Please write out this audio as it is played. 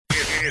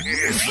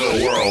It's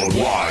the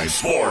Worldwide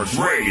Sports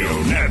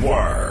Radio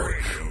Network.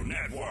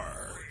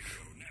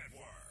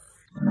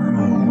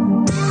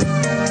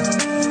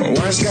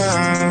 What's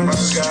good?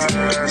 What's good?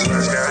 What's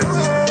good?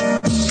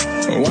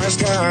 What's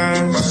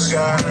good? What's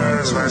good?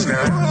 What's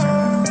good?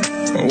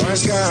 What's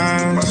good?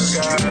 What's good? What's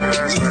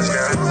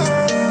good?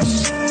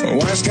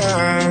 What's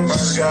good?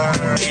 What's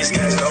good? These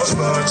guys know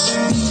sports.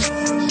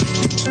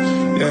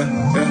 Yeah.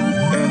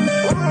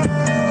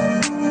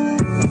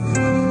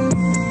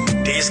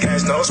 These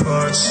guys know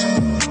sports.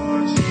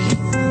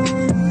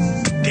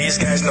 These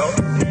guys know.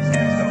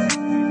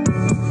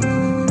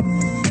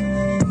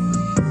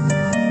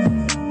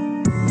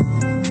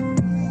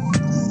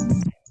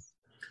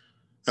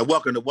 And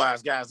welcome to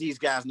Wise Guys. These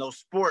guys know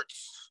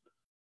sports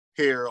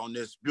here on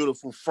this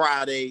beautiful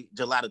Friday,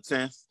 July the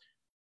 10th.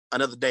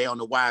 Another day on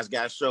the Wise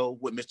Guys show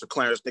with Mr.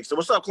 Clarence Nixon.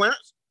 What's up,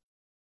 Clarence?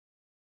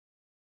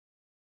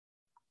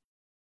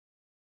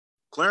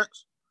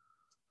 Clarence?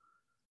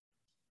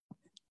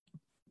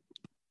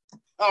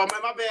 Oh,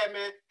 man, my bad,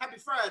 man. Happy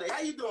Friday.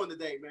 How you doing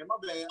today, man? My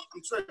bad.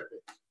 I'm tripping.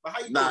 But how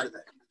you doing today?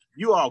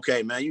 You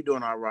okay, man. You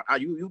doing all right.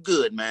 You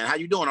good, man. How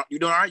you doing? You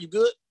doing all right? You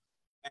good?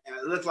 Man,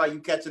 it looks like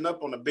you catching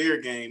up on the beer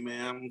game,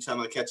 man. I'm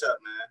trying to catch up,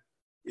 man.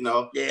 You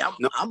know? Yeah,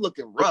 I'm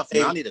looking rough,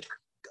 man. I need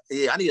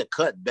a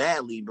cut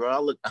badly,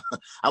 bro.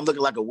 I'm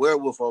looking like a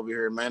werewolf over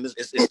here, man.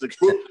 It's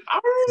the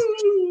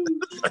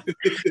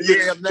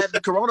yeah, man.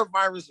 The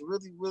coronavirus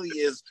really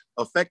is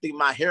affecting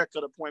my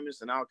haircut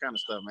appointments and all kind of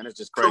stuff, man. It's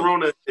just crazy.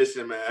 Corona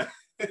edition, man.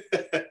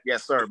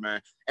 Yes, sir,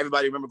 man.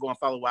 Everybody remember go and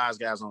follow Wise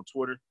Guys on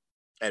Twitter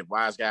at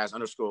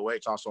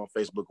WiseGuys_H. Also on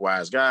Facebook,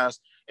 Wise Guys.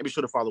 And be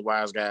sure to follow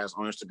Wise Guys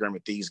on Instagram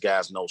at These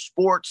Guys Know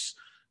Sports.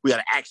 We got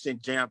an action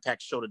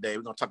jam-packed show today.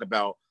 We're going to talk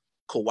about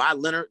Kawhi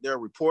Leonard. There are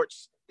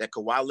reports that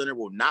Kawhi Leonard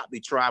will not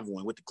be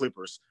traveling with the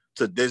Clippers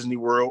to Disney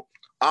World.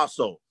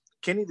 Also,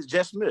 Kenny the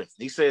Jet Smith,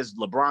 he says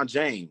LeBron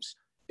James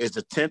is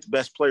the 10th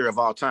best player of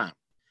all time.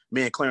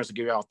 Me and Clarence will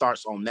give you our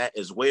thoughts on that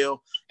as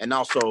well. And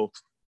also,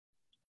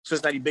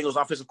 Cincinnati Bengals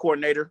offensive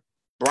coordinator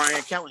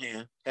Brian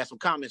Callahan has some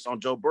comments on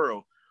Joe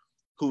Burrow,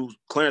 who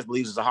Clarence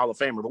believes is a Hall of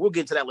Famer. But we'll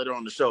get into that later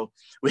on the show.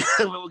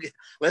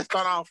 Let's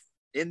start off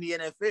in the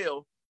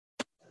NFL.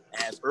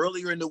 As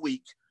earlier in the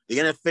week, the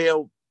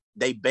NFL,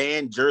 they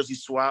banned jersey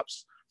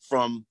swaps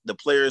from the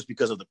players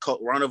because of the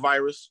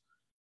coronavirus.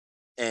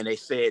 And they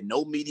said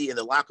no media in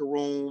the locker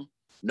room,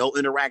 no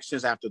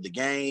interactions after the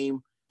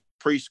game,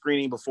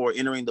 pre-screening before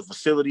entering the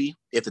facility.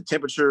 If the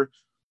temperature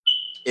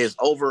is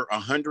over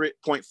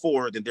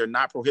 100.4, then they're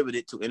not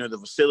prohibited to enter the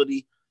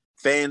facility.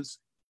 Fans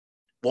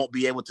won't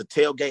be able to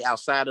tailgate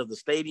outside of the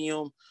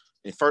stadium.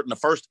 And the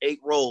first 8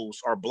 rows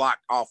are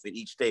blocked off in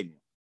each stadium.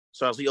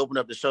 So as we open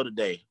up the show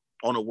today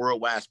on the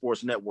Worldwide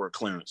Sports Network,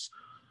 Clarence,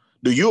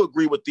 do you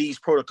agree with these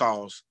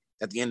protocols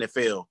that the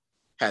NFL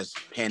has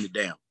handed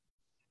down?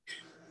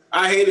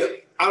 I hate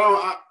it.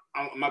 I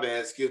my bad.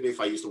 Excuse me if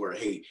I used the word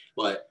hate,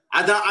 but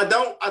I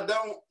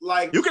don't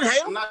like. You can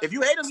hate them. If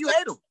you hate them, you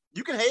hate them.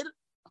 You can hate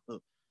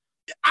it.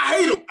 I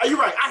hate them. Are you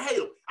right? I hate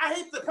them. I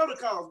hate the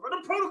protocols, but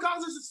the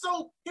protocols is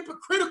so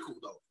hypocritical,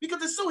 though,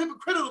 because it's so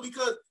hypocritical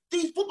because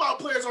these football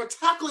players are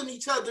tackling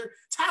each other,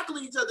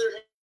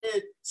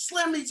 and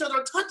slamming each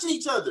other, touching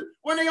each other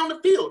when they're on the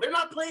field. They're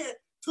not playing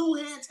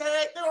two-hand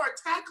tag. They are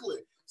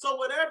tackling. So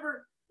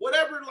whatever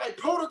like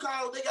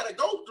protocol they got to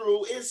go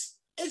through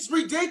it's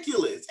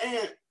ridiculous.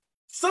 And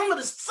some of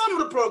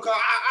the protocol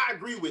I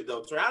agree with,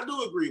 though, Trey. I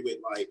do agree with,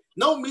 like,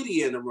 no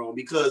media in the room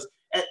because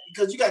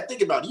you got to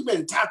think about it. You've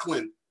been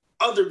tackling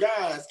other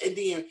guys, and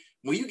then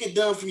when you get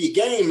done from your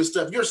game and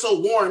stuff, you're so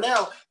worn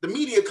out. The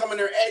media come in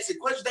there asking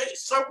questions. They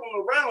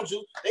circling around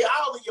you. They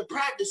all in your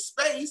practice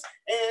space,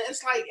 and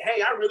it's like,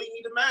 hey, I really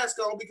need a mask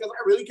on because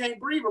I really can't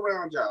breathe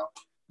around y'all.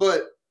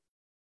 But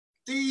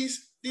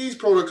these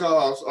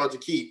protocols are to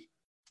keep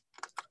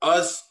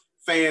us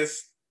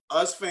fans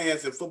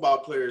and football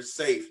players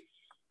safe.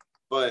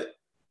 But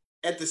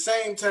at the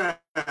same time,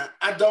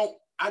 I don't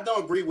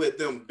agree with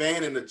them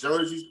banning the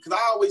jerseys because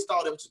I always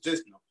thought it was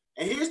traditional.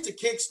 And here's the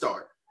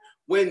kickstart.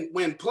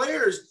 When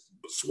players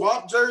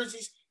swap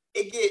jerseys,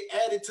 it get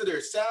added to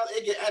their salary,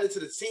 it get added to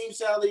the team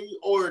salary,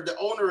 or the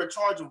owner will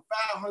charge them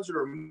 $500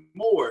 or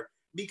more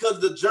because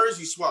of the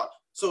jersey swap.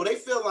 So they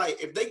feel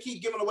like if they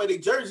keep giving away their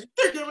jersey,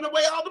 they're giving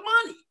away all the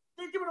money.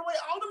 They're giving away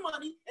all the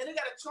money, and they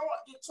got to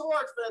get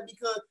charged for that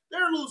because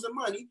they're losing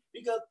money.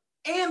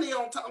 And they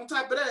on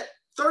top of that,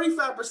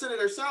 35% of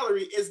their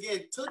salary is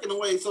getting taken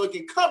away so it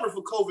can cover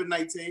for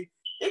COVID-19.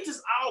 It's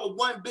just all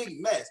one big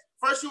mess.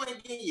 First, you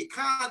ain't getting your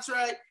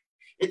contract,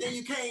 and then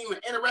you can't even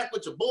interact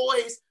with your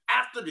boys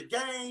after the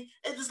game.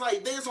 It's just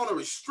like they're just on a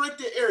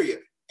restricted area.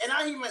 And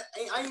I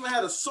even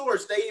had a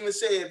source. They even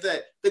said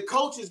that the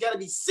coach has got to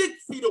be 6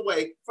 feet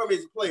away from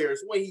his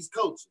players when he's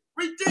coaching.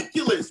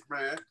 Ridiculous,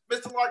 man.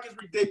 Mr. Lark is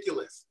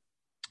ridiculous.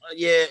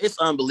 Yeah, it's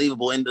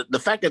unbelievable. And the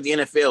fact that the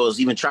NFL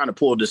is even trying to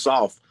pull this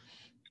off,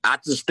 I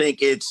just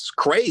think it's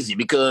crazy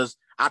because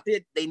I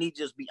think they need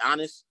to just be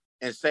honest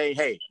and say,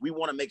 hey, we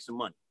want to make some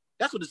money.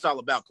 That's what it's all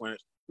about,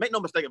 Clarence. Make no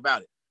mistake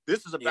about it.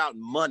 This is about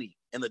money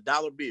and the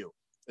dollar bill.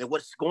 And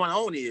what's going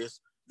on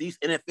is these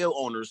NFL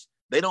owners,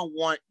 they don't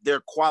want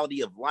their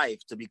quality of life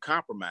to be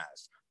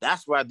compromised.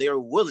 That's why they're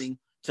willing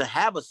to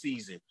have a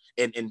season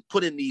and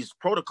put in these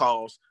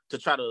protocols to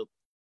try to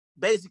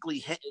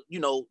basically,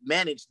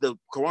 manage the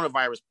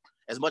coronavirus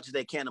as much as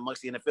they can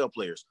amongst the NFL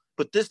players.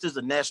 But this is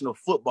a National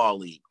Football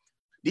League.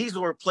 These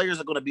are where players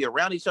are going to be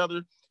around each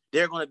other.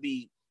 They're going to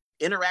be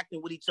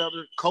interacting with each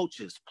other,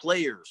 coaches,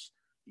 players.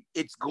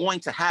 It's going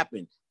to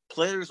happen.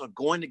 Players are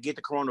going to get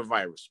the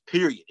coronavirus,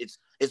 period.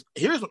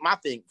 Here's what my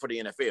thing for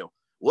the NFL.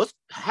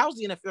 How's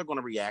the NFL going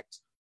to react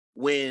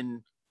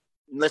when,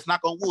 let's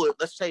knock on wood,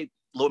 let's say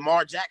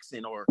Lamar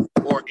Jackson or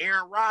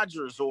Aaron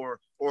Rodgers or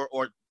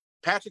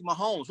Patrick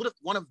Mahomes, what if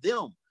one of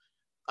them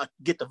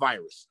get the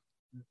virus?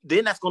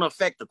 Then that's going to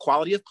affect the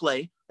quality of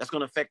play. That's going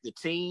to affect the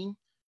team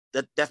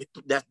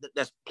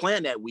that's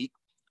playing that week,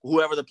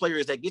 whoever the player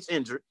is that gets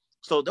injured.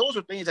 So those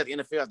are things that the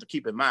NFL has to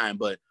keep in mind.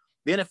 But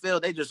the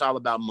NFL, they just all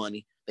about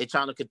money. They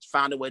trying to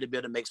find a way to be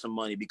able to make some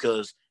money,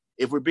 because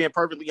if we're being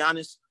perfectly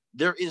honest,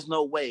 there is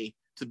no way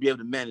to be able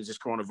to manage this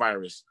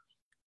coronavirus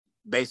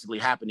basically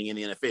happening in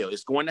the NFL.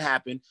 It's going to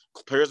happen.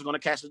 Players are going to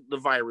catch the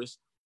virus.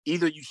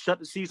 Either you shut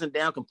the season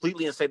down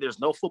completely and say there's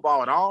no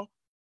football at all,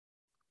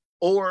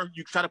 or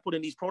you try to put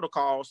in these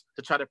protocols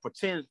to try to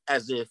pretend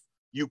as if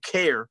you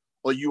care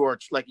or you're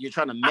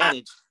trying to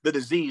manage the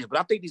disease. But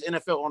I think these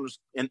NFL owners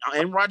and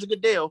Roger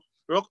Goodell,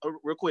 real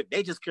quick,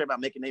 they just care about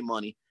making their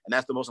money, and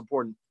that's the most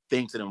important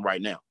thing to them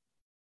right now.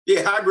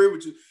 Yeah, I agree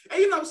with you.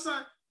 And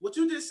son, what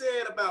you just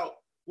said about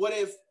what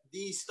if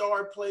these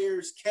star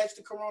players catch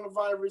the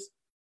coronavirus,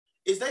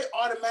 is they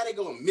automatically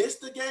going to miss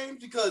the game?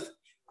 Because,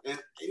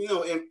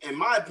 in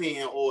my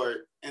opinion, or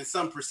in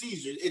some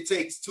procedures, it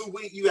takes 2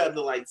 weeks. You have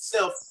to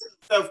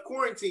self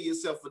quarantine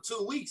yourself for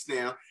 2 weeks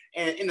now.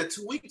 And in a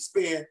 2 week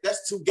span,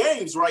 that's 2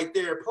 games right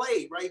there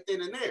played right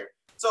then and there.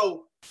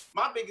 So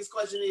my biggest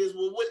question is,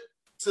 well, what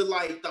to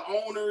the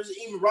owners,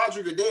 even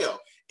Roger Goodell,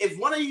 if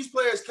one of these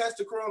players catch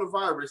the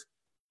coronavirus,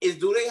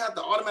 do they have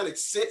to automatically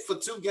sit for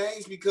 2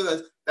 games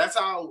because that's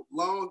how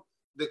long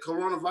the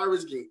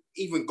coronavirus can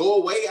even go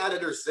away out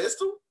of their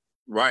system?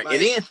 Right.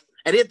 And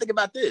then think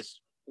about this.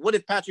 What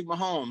if Patrick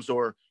Mahomes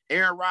or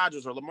Aaron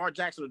Rodgers or Lamar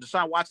Jackson or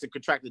Deshaun Watson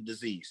contracted the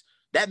disease?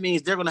 That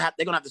means they're gonna have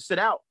to sit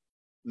out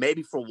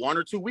maybe for 1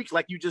 or 2 weeks,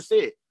 like you just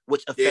said,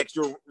 which affects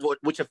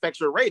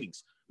your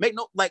ratings.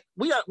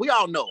 We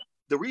all know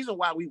the reason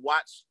why we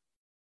watch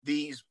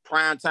these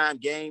primetime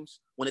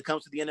games when it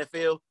comes to the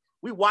NFL.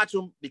 We watch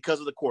them because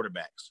of the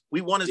quarterbacks.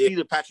 We want to see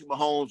the Patrick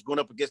Mahomes going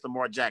up against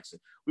Lamar Jackson.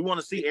 We want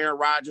to see Aaron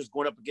Rodgers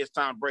going up against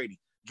Tom Brady,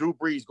 Drew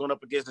Brees going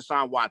up against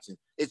Deshaun Watson.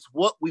 It's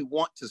what we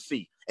want to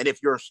see. And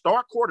if your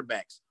star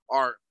quarterbacks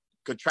are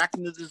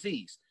contracting the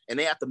disease and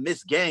they have to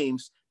miss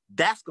games,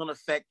 that's going to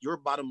affect your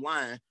bottom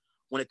line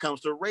when it comes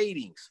to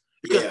ratings.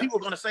 Because people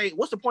are going to say,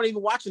 what's the point of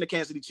even watching the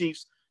Kansas City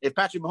Chiefs if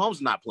Patrick Mahomes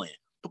is not playing?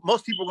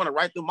 Most people are going to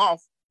write them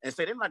off and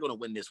say they're not going to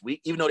win this week,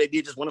 even though they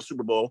did just win a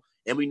Super Bowl,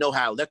 and we know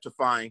how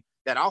electrifying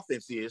that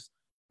offense is.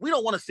 We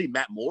don't want to see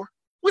Matt Moore.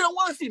 We don't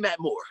want to see Matt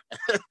Moore.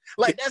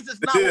 That's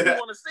just not what we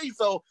want to see.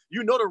 So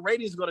the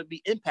ratings are going to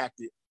be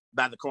impacted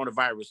by the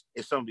coronavirus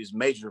if some of these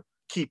major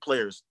key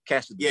players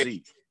catch the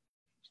disease.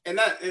 And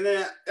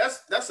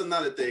that's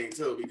another thing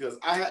too, because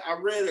I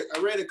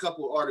read a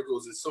couple of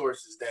articles and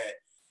sources that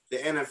the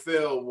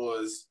NFL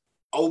was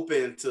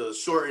open to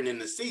shortening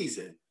the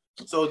season.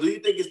 So do you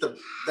think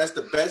that's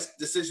the best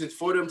decision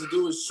for them to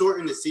do, is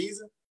shorten the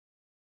season?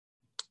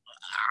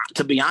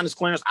 To be honest,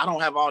 Clarence, I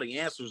don't have all the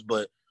answers,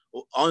 but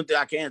the only thing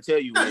I can tell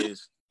you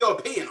is your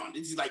opinion on it.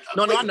 It's like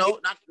I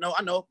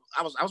know.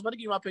 I was about to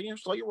give you my opinion.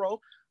 Slow your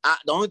roll.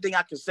 The only thing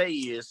I can say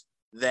is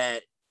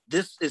that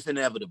this is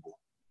inevitable.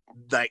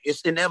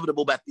 It's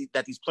inevitable that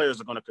these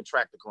players are going to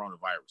contract the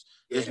coronavirus.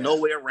 There's no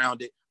way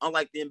around it.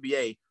 Unlike the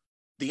NBA,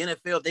 the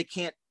NFL, they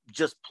can't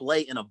just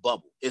play in a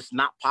bubble. It's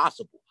not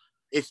possible.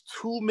 It's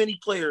too many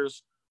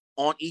players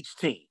on each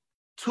team.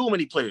 Too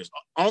many players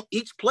on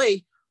each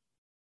play.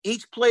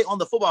 Each play on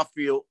the football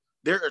field,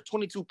 there are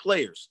 22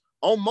 players.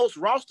 On most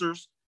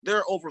rosters, there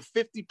are over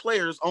 50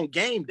 players on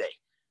game day.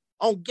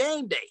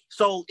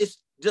 So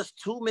it's just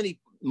too many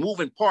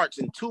moving parts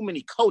and too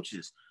many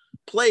coaches,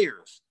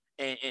 players,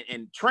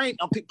 and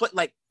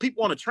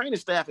people on the training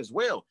staff as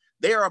well.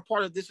 They are a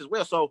part of this as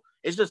well. So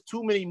it's just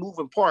too many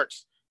moving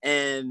parts.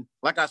 And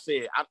like I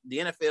said, the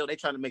NFL, they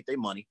trying to make their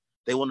money.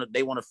 They want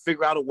to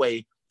figure out a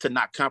way to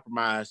not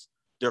compromise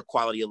their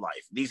quality of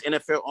life. These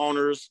NFL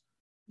owners,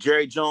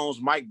 Jerry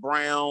Jones, Mike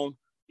Brown,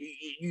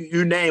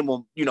 you name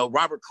them,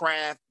 Robert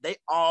Kraft, they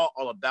all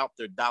are about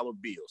their dollar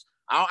bills.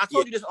 I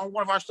told you this on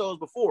one of our shows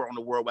before on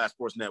the Worldwide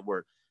Sports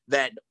Network,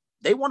 that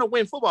they want to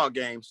win football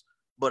games,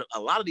 but a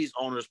lot of these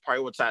owners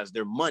prioritize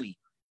their money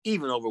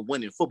even over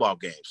winning football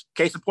games.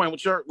 Case in point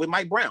with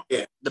Mike Brown,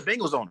 the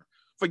Bengals owner.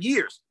 For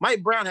years,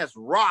 Mike Brown has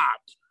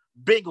robbed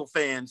Bengal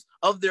fans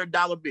of their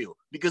dollar bill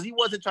because he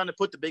wasn't trying to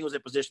put the Bengals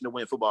in position to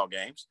win football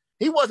games.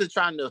 He wasn't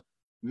trying to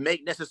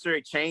make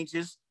necessary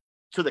changes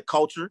to the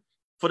culture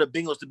for the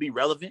Bengals to be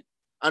relevant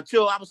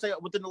until I would say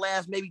within the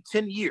last maybe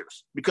 10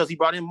 years, because he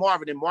brought in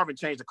Marvin and Marvin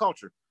changed the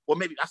culture. Or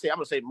maybe I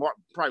would say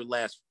probably the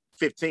last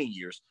 15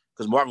 years,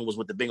 because Marvin was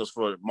with the Bengals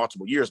for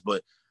multiple years.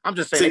 But I'm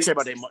just saying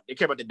they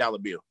care about their dollar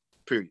bill.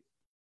 Period.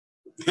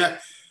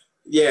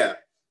 Yeah.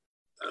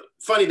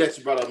 Funny that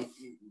you brought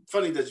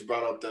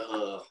up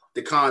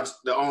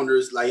the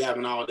owners like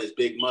having all this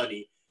big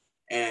money.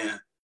 And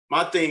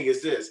my thing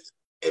is this: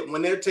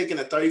 when they're taking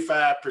a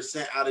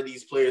 35% out of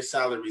these players'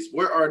 salaries,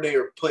 where are they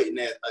putting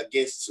that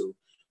against to?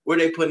 Where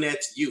are they putting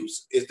that to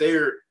use? Is they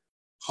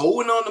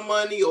holding on the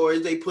money, or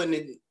is they putting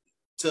it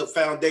to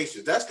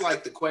foundations? That's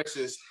like the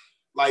questions.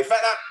 Like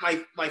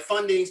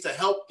fundings to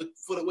help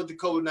with the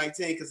COVID-19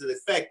 because it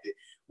affected.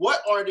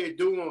 What are they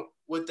doing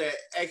with that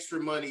extra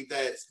money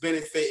that's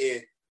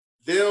benefiting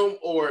them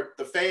or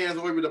the fans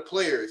or even the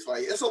players?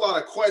 Like, it's a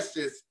lot of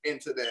questions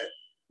into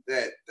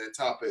that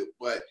topic.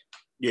 But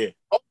yeah,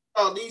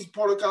 these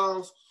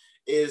protocols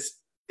is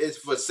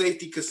for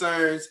safety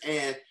concerns,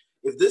 and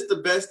if this the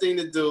best thing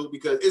to do,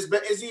 because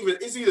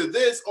it's either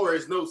this or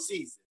it's no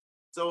season.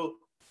 So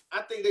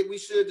I think that we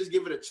should just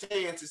give it a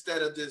chance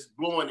instead of just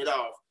blowing it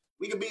off.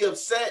 We could be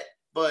upset,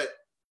 but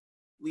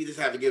we just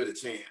have to give it a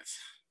chance.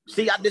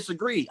 See, I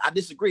disagree.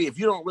 If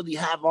you don't really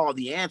have all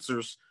the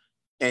answers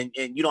and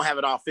you don't have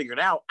it all figured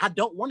out, I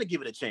don't want to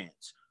give it a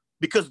chance.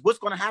 Because what's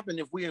going to happen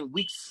if we're in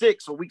week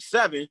 6 or week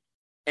 7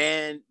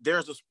 and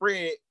there's a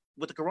spread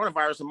with the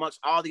coronavirus amongst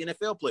all the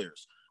NFL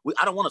players?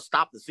 I don't want to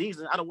stop the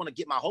season. I don't want to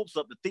get my hopes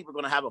up to think we're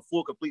going to have a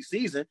full, complete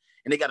season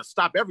and they got to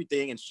stop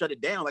everything and shut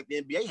it down like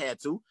the NBA had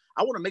to.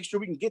 I want to make sure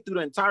we can get through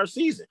the entire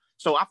season.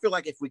 So I feel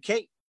like if we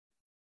can't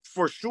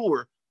for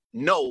sure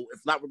know, if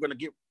not, we're going to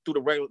get through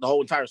the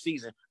whole entire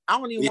season. I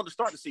don't even want to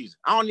start the season.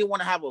 I don't even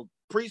want to have a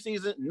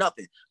preseason,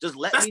 nothing. Just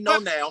let me know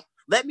now.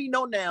 Let me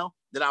know now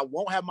that I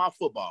won't have my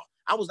football.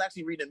 I was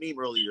actually reading a meme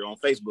earlier on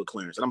Facebook,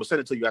 Clarence, and I'm gonna send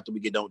it to you after we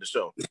get done with the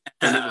show.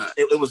 And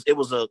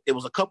it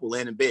was a couple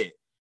laying in bed,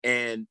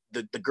 and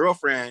the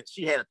girlfriend,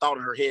 she had a thought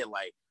in her head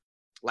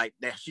like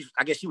that.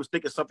 I guess she was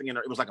thinking something in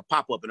her. It was like a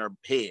pop up in her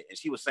head, and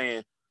she was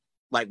saying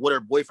like what her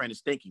boyfriend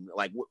is thinking.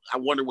 Like, I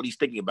wonder what he's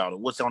thinking about or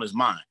what's on his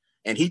mind.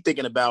 And he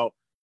thinking about,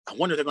 I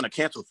wonder if they're going to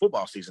cancel the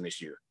football season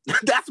this year.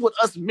 That's what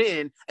us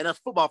men and us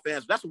football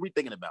fans, that's what we're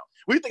thinking about.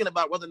 We're thinking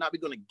about whether or not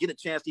we're going to get a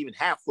chance to even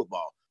have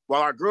football,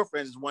 while our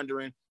girlfriends is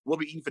wondering what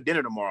we're eating for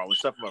dinner tomorrow and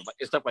stuff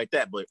like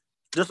that. But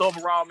just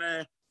overall,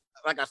 man,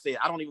 like I said,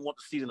 I don't even want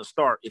the season to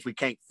start if we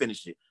can't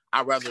finish it.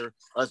 I'd rather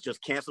us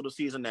just cancel the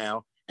season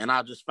now, and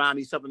I'll just find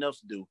me something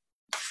else to do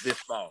this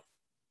fall.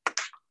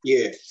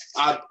 Yeah,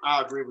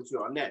 I agree with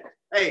you on that.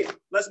 Hey,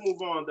 let's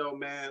move on, though,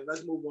 man.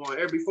 Let's move on.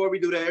 Before we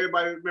do that,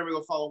 everybody remember to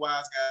go follow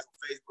Wise Guys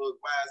on Facebook,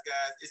 Wise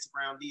Guys,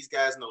 Instagram, These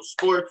Guys Know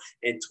Sport,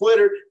 and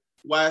Twitter,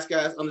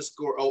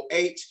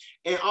 WiseGuys_OH.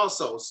 And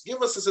also,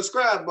 give us a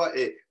subscribe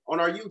button on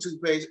our YouTube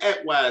page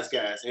at Wise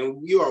Guys.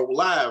 And you are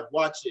live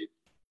watching.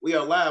 We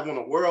are live on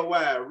a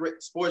worldwide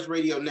sports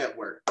radio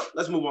network.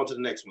 Let's move on to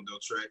the next one, though,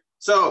 Trey.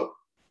 So,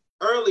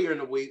 earlier in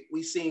the week,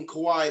 we seen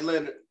Kawhi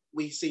Leonard.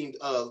 We seen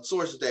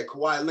sources that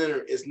Kawhi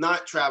Leonard is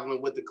not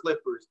traveling with the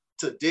Clippers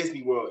to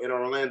Disney World in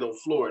Orlando,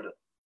 Florida.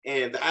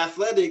 And the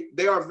Athletic,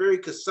 they are very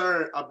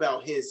concerned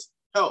about his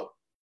health.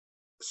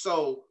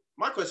 So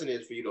my question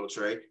is for you, though,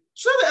 Trey.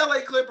 Should the LA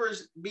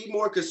Clippers be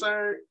more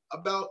concerned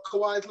about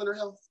Kawhi Leonard's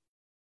health?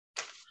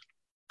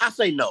 I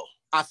say no.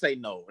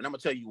 And I'm going to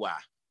tell you why.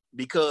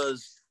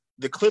 Because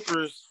the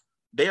Clippers,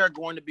 they are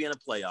going to be in the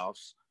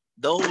playoffs.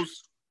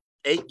 Those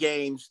 8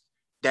 games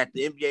that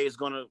the NBA is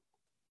going to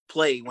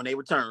play when they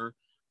return,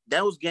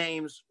 those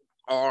games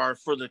are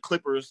for the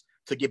Clippers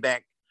to get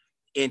back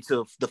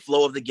into the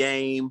flow of the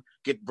game,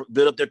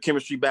 build up their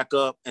chemistry back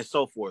up, and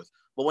so forth.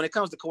 But when it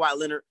comes to Kawhi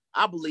Leonard,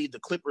 I believe the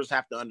Clippers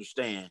have to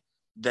understand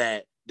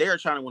that they're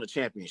trying to win a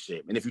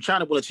championship. And if you're trying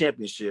to win a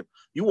championship,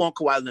 you want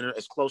Kawhi Leonard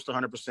as close to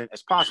 100%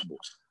 as possible.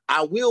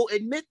 I will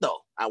admit,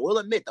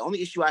 the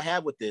only issue I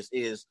have with this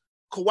is,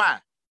 Kawhi,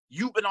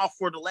 you've been off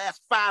for the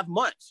last 5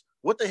 months.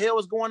 What the hell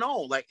is going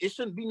on? Like, it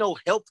shouldn't be no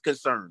health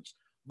concerns.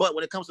 But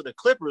when it comes to the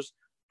Clippers,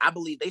 I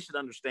believe they should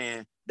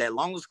understand that as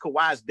long as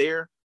Kawhi's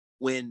there,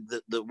 when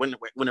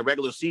the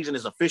regular season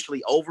is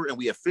officially over and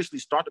we officially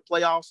start the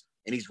playoffs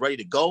and he's ready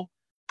to go,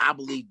 I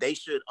believe they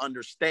should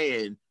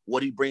understand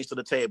what he brings to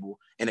the table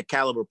and the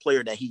caliber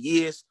player that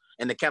he is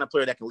and the kind of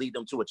player that can lead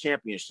them to a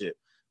championship.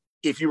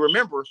 If you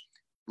remember,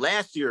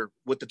 last year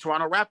with the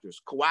Toronto Raptors,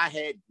 Kawhi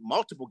had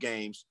multiple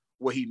games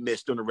where he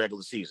missed during the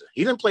regular season.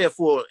 He didn't play a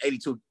full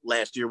 82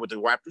 last year with the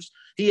Raptors.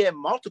 He had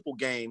multiple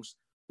games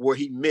where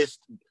he missed,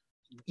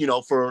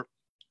 for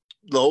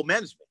load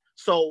management.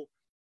 So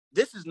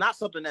this is not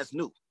something that's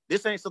new.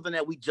 This ain't something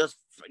that we just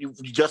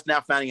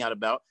now finding out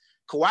about.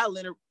 Kawhi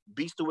Leonard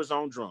beats to his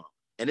own drum.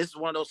 And this is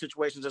one of those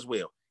situations as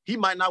well. He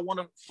might not want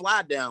to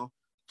fly down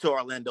to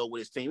Orlando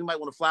with his team. He might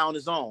want to fly on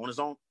his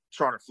own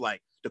charter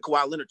flight, the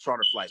Kawhi Leonard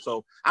charter flight.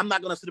 So I'm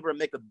not going to sit there and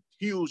make a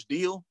huge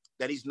deal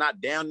that he's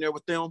not down there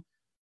with them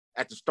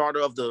at the start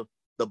of the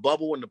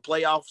bubble and the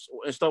playoffs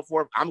and so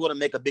forth. I'm going to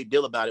make a big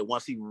deal about it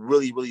once he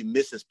really, really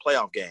misses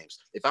playoff games.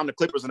 If I'm the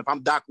Clippers and if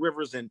I'm Doc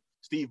Rivers and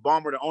Steve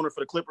Ballmer, the owner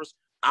for the Clippers,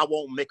 I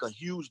won't make a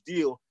huge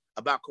deal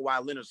about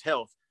Kawhi Leonard's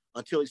health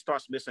until he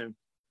starts missing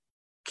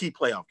key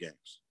playoff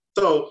games.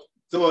 So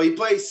So he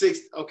played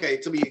 60. Okay,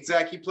 to be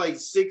exact, he played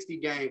 60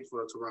 games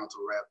for the Toronto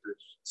Raptors,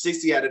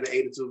 60 out of the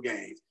 82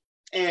 games.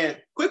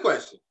 And quick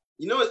question.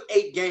 You know it's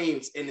 8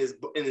 games in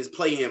his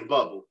play-in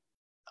bubble.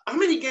 How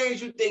many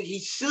games you think he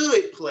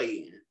should play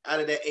in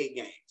out of that 8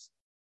 games?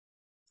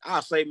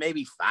 I'll say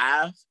maybe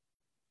 5.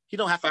 He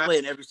don't have to play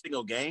in every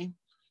single game.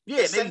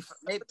 Yeah,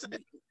 maybe.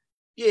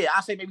 Yeah,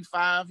 I'll say maybe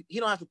 5. He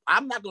don't have to.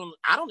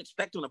 I don't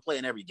expect him to play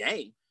in every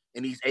game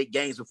in these 8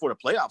 games before the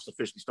playoffs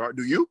officially start.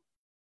 Do you?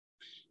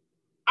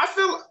 I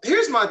feel.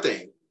 Here's my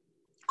thing.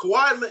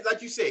 Kawhi,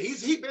 like you said,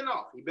 he's been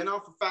off. He's been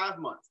off for 5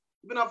 months.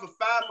 He's been off for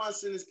 5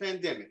 months in this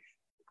pandemic.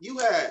 You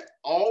had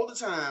all the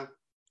time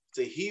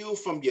to heal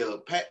from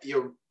your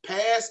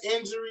past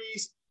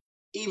injuries,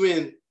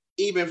 even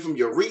from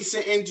your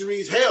recent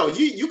injuries. Hell,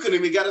 you couldn't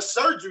even got a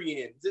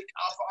surgery in for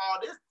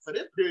all this for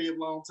this period of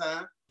long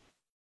time.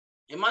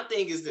 And my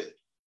thing is this: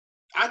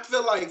 I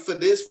feel like for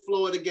this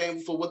flow of the game,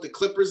 for what the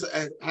Clippers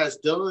has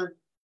done,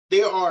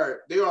 they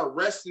are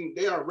resting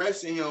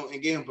him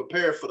and getting him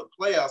prepared for the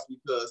playoffs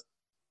because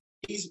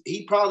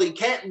he probably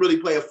can't really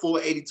play a full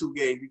 82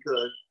 game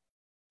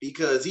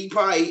because he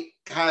probably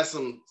has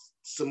some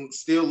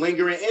still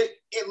lingering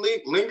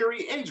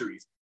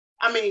injuries.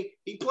 I mean,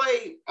 he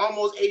played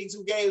almost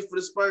 82 games for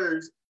the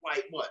Spurs,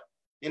 like what?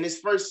 In his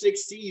first 6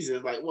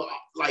 seasons, like what?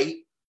 Like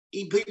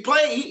he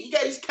played,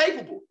 he's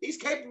capable. He's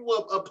capable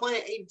of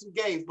playing 82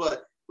 games,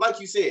 but like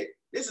you said,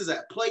 this is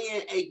a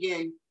play-in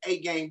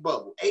 8 game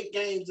bubble. 8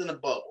 games in a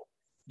bubble.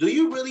 Do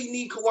you really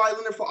need Kawhi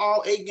Leonard for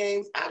all 8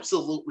 games?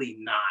 Absolutely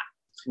not.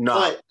 No.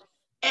 But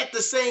at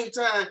the same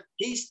time,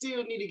 he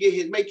still need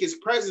to make his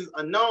presence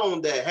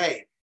known that,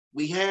 hey,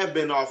 we have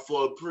been off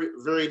for a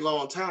very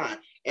long time,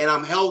 and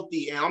I'm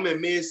healthy, and I'm in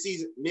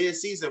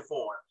mid-season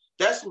form.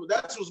 That's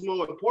what's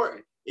more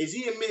important. Is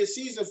he in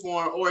mid-season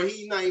form, or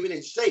he's not even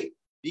in shape?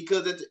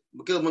 Because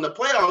when the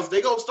playoffs,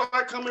 they gonna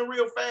start coming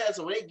real fast.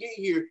 So when they get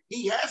here,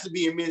 he has to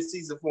be in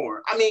mid-season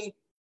form. I mean,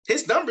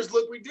 his numbers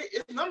look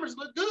ridiculous. His numbers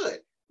look good.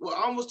 Well,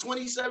 almost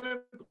 27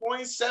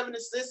 points, 7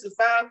 assists,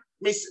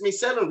 and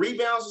 7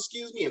 rebounds,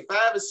 and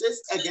 5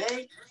 assists a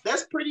game.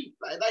 That's pretty.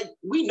 Like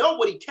we know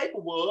what he's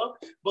capable of,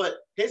 but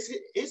his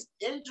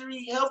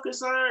injury health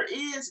concern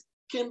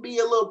can be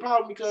a little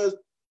problem because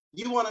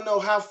you want to know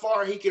how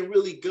far he can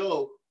really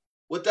go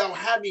without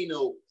having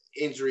no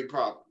injury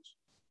problems.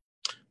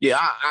 Yeah,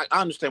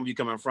 I understand where you're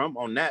coming from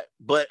on that,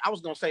 but I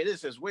was going to say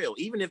this as well.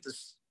 Even if the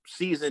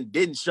season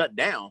didn't shut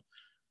down,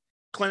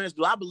 Clarence,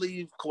 do I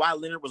believe Kawhi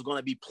Leonard was going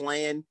to be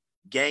playing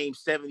game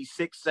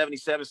 76,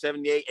 77,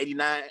 78,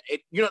 89?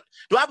 Do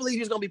I believe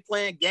he's going to be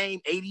playing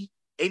game 80,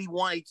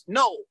 81? 80?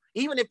 No.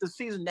 Even if the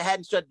season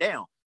hadn't shut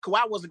down,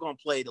 Kawhi wasn't going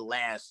to play the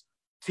last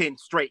 10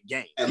 straight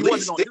games. He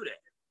wasn't going to do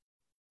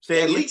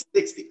that.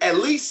 At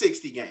least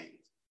 60 games.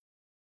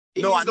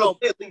 No, I know.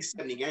 At least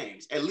 70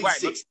 games. At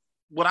least 60.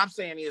 What I'm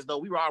saying is, though,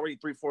 we were already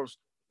 3/4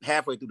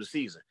 halfway through the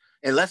season.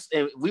 And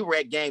we were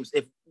at games,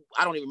 if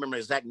I don't even remember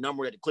the exact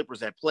number that the Clippers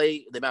had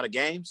played, the amount of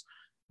games,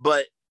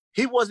 but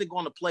he wasn't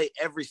going to play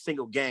every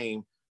single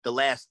game the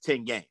last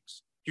 10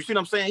 games. You see what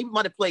I'm saying? He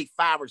might have played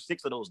 5 or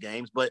 6 of those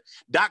games, but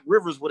Doc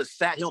Rivers would have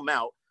sat him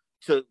out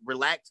to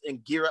relax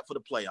and gear up for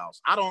the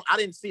playoffs. I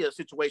didn't see a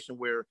situation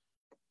where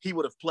he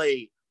would have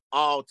played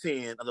all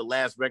 10 of the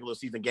last regular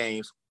season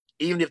games,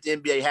 even if the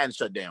NBA hadn't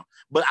shut down.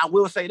 But I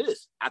will say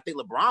this: I think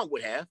LeBron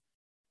would have,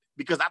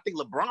 because I think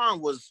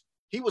LeBron was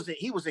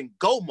in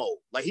go mode.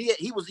 Like he had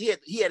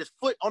his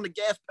foot on the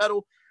gas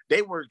pedal.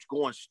 They were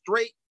going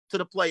straight to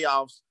the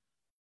playoffs,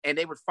 and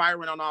they were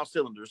firing on all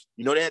cylinders.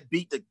 You know, they had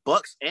beat the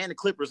Bucks and the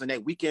Clippers in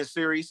that weekend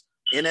series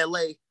in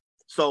LA.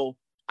 So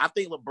I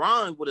think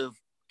LeBron would have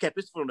kept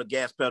his foot on the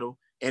gas pedal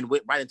and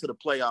went right into the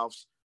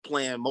playoffs,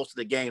 playing most of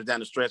the games down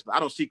the stretch. But I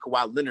don't see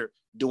Kawhi Leonard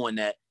doing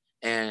that,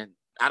 and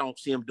I don't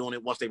see him doing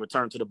it once they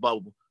return to the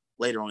bubble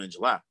later on in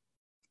July.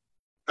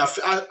 I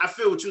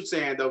feel what you're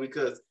saying, though,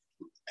 because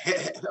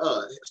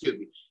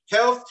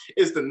health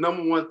is the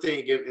number one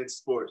thing in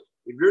sports.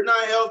 If you're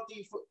not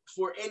healthy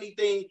for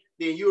anything,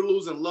 then you're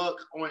losing luck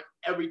on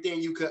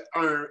everything you could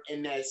earn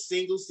in that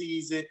single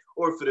season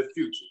or for the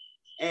future.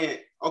 And,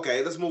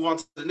 okay, let's move on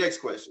to the next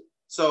question.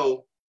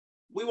 So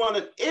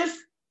if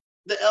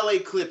the LA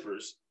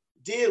Clippers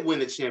did win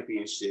the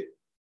championship,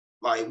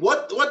 like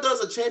what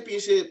does a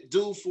championship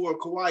do for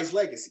Kawhi's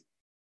legacy?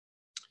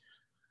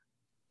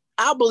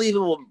 I believe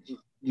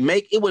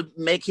it would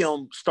make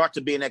him start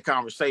to be in that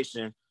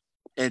conversation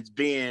and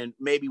being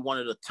maybe one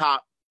of the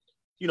top,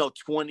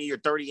 20 or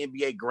 30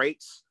 NBA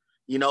greats.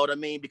 You know what I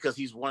mean? Because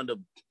he's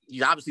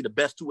obviously the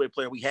best two-way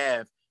player we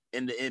have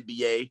in the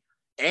NBA.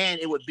 And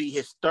it would be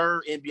his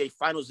 3rd NBA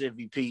Finals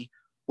MVP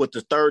with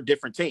the 3rd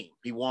different team.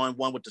 He won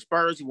one with the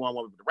Spurs, he won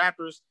one with the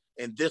Raptors,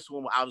 and this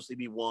one will obviously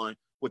be one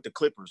with the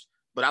Clippers.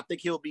 But I think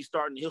he'll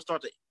start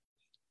to,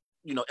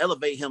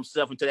 elevate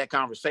himself into that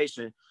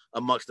conversation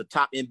amongst the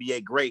top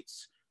NBA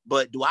greats.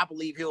 But do I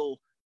believe he'll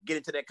get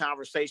into that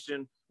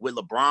conversation with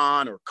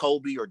LeBron or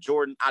Kobe or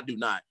Jordan? I do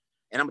not.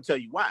 And I'm going to tell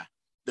you why.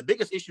 The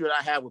biggest issue that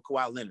I have with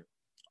Kawhi Leonard,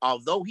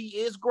 although he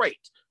is great,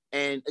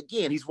 and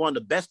again, he's one of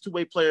the best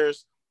two-way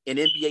players in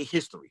NBA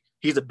history.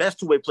 He's the best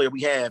two-way player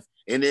we have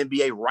in the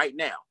NBA right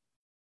now.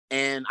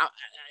 And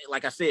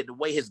like I said, the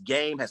way his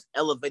game has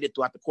elevated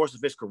throughout the course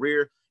of his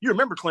career. You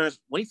remember, Clarence,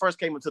 when he first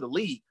came into the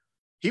league,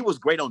 he was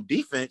great on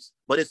defense,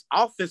 but his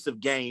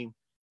offensive game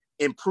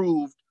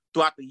improved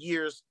throughout the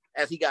years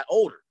as he got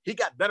older. He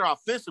got better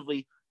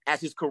offensively as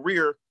his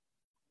career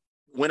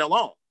went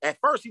along. At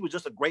first, he was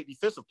just a great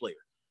defensive player.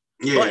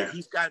 Yeah. But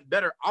he's gotten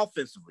better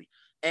offensively.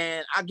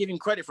 And I give him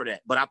credit for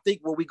that. But I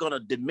think where we're going to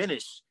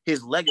diminish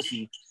his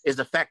legacy is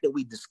the fact that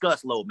we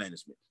discuss load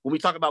management. When we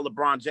talk about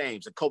LeBron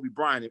James and Kobe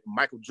Bryant and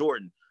Michael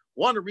Jordan,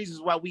 one of the reasons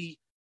why we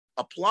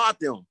applaud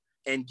them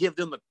and give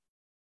them the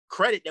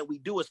credit that we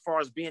do as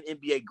far as being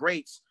NBA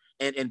greats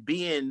and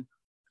being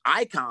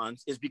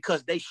icons is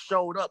because they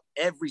showed up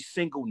every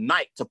single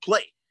night to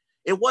play.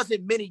 It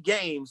wasn't many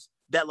games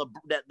that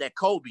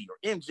Kobe or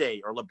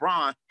MJ or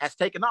LeBron has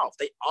taken off.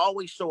 They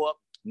always show up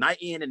night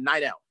in and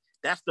night out.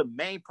 That's the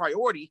main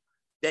priority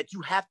that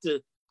you have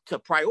to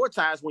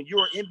prioritize when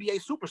you're an NBA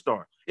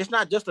superstar. It's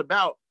not just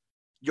about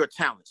your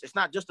talents. It's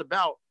not just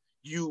about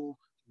you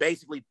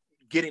basically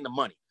getting the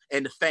money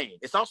and the fame.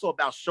 It's also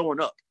about showing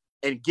up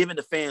and giving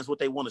the fans what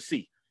they want to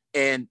see.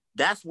 And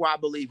that's why I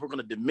believe we're going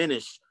to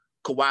diminish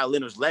Kawhi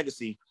Leonard's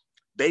legacy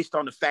based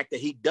on the fact that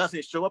he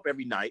doesn't show up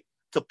every night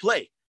to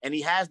play. And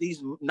he has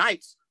these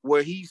nights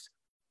where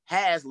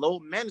has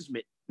load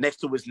management next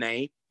to his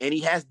name and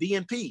he has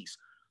DNPs.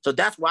 So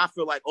that's why I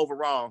feel like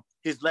overall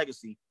his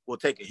legacy will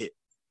take a hit.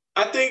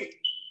 I think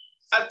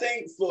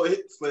for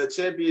the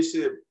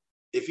championship,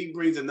 if he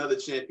brings another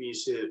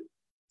championship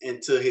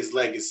into his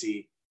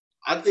legacy,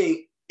 I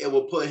think it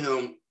will put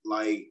him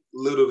like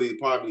literally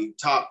probably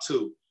top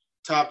two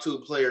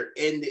player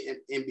in the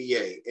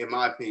NBA, in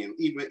my opinion,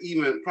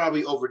 even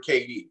probably over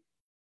KD.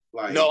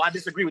 Like, no, I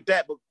disagree with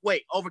that. But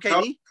wait, over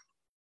KD?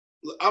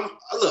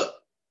 Look,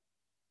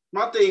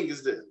 my thing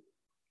is this: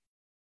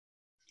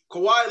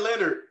 Kawhi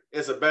Leonard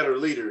is a better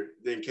leader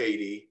than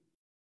KD.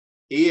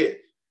 He is.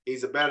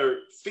 He's a better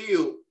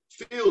field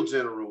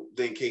general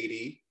than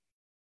KD.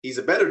 He's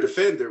a better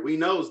defender. We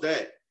knows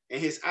that. And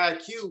his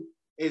IQ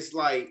is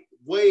like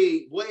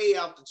way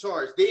out the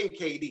charts than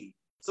KD.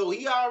 So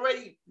he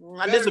already.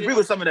 I disagree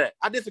with some of that.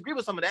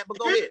 But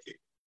go ahead.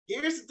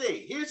 Here's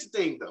the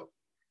thing, though.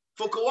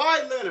 For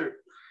Kawhi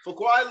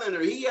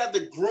Leonard, he had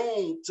to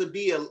groom to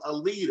be a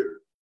leader.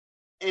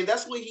 And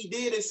that's what he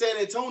did in San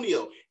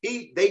Antonio.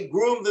 They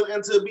groomed him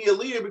into be a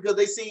leader because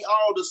they see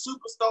all the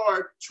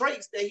superstar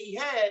traits that he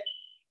had,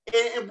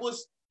 and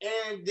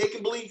they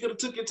can believe he could have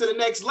took it to the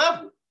next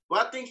level.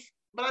 But I think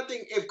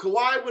if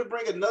Kawhi would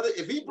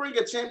if he bring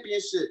a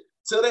championship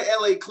to the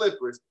LA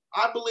Clippers,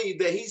 I believe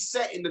that he's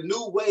setting the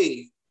new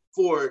wave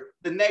for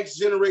the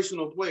next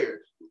generational player.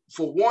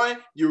 For one,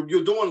 you're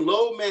doing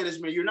load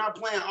management. You're not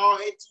playing all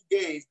 82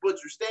 games, but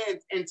you're staying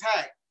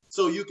intact.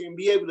 So you can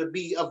be able to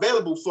be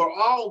available for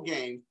all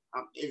games.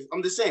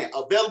 I'm just saying,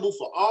 available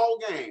for all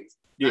games.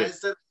 Yeah.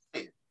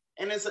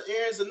 And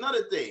it's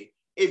another thing.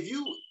 If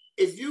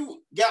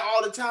you got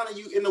all the talent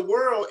in the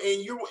world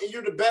and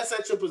you're the best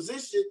at your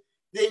position,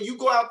 then you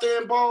go out there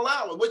and ball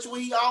out, which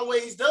he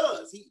always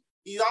does.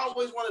 He's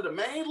always one of the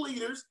main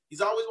leaders.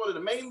 He's always one of the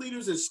main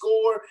leaders in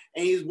score,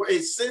 and his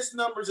assist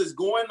numbers is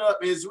going up.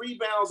 And his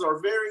rebounds are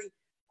very,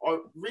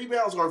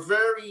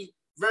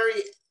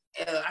 very,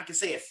 I can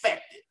say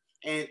effective.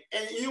 And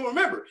you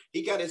remember,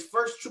 he got his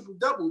first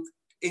triple-double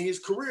in his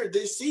career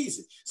this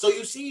season. So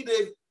you see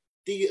the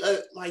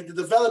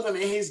development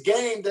in his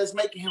game that's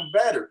making him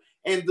better.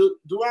 And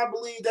do I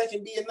believe that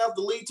can be enough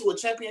to lead to a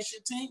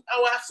championship team?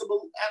 Oh,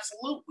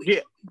 absolutely.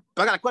 Yeah,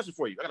 but I got a question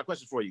for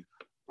you.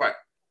 Right.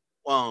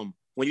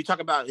 When you talk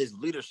about his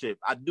leadership,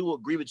 I do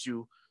agree with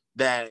you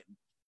that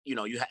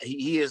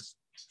he is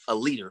a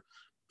leader,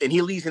 and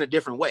he leads in a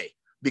different way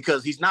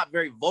because he's not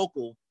very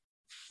vocal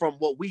from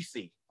what we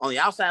see. On the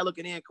outside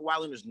looking in, Kawhi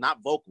Leonard is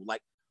not vocal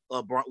like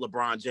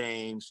LeBron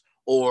James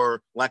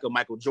or like a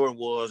Michael Jordan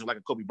was or like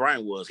a Kobe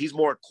Bryant was. He's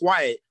more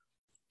quiet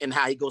in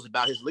how he goes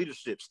about his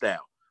leadership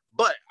style.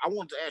 But I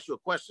wanted to ask you a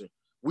question.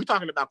 We're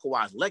talking about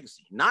Kawhi's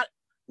legacy, not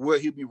where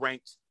he'll be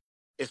ranked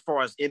as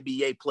far as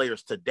NBA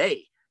players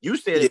today. You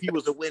said if he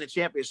was to win a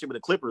championship with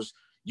the Clippers,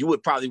 you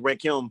would probably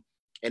rank him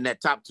in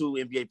that top 2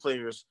 NBA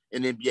players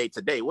in the NBA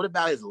today. What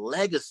about his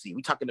legacy?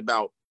 We're talking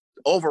about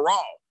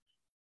overall,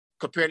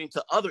 comparing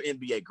to other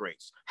NBA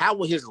greats. How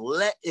will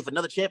if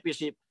another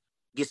championship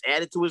gets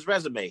added to his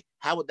resume,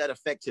 how would that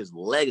affect his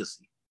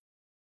legacy?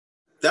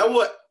 That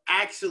would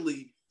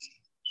actually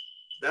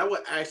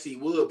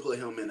put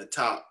him in the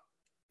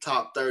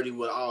top 30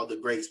 with all the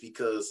greats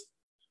because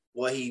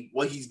what he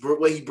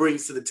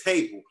brings to the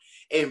table.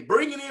 And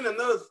bringing in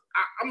another,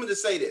 I'm going to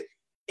say that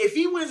if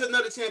he wins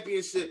another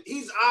championship,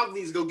 he's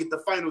obviously going to get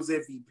the Finals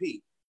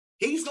MVP.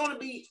 He's going to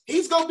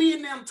be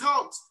in them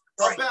talks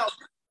about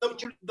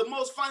the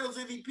most Finals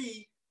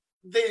MVP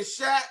than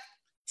Shaq,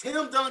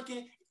 Tim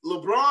Duncan,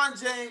 LeBron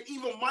James,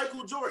 even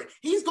Michael Jordan.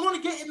 He's going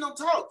to get in them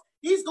talks.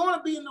 He's going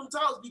to be in them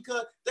talks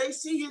because they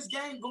see his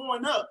game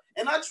going up.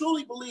 And I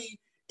truly believe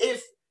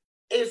if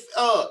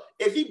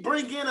he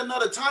bring in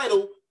another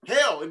title,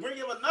 Hell, and bring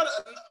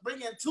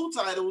in 2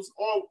 titles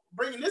or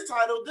bringing this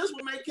title, this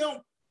would make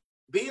him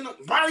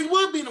Barry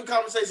would be in them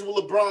conversation with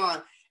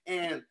LeBron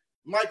and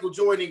Michael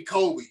Jordan and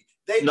Kobe.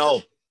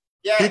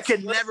 He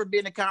could never be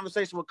in a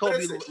conversation with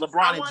Kobe,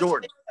 LeBron, and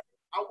Jordan.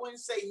 I wouldn't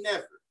say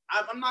never.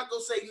 I'm not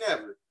gonna say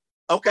never.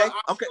 Okay.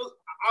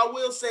 I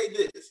will say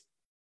this.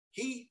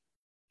 He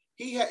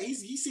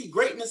see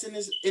greatness in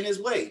his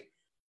way.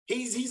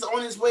 He's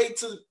on his way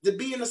to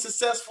being a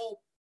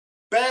successful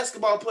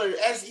basketball player,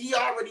 as he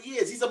already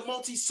is. He's a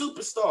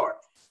multi-superstar.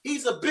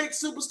 He's a big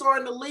superstar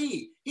in the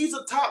league. He's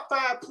a top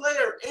 5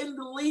 player in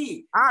the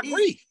league. I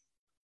agree.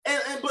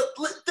 But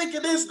think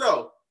of this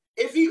though.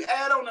 If he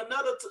add on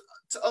another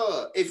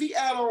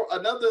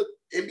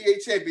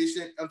NBA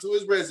championship onto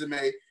his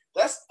resume,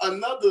 that's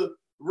another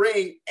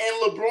ring in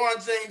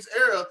LeBron James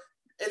era.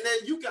 And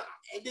then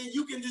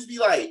you can just be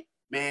like,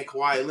 man,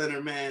 Kawhi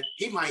Leonard, man,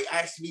 he might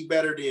actually be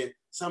better than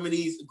some of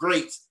these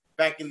greats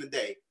back in the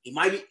day. He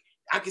might be.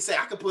 I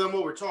could put him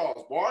over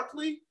Charles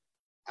Barkley.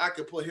 I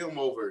could put him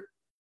over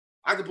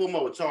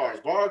Charles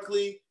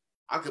Barkley.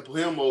 I could put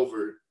him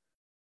over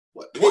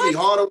Penny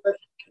Hardaway.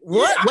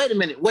 What? Yeah. Wait a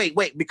minute.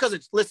 Wait.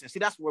 Because listen, see,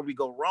 that's where we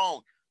go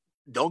wrong.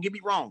 Don't get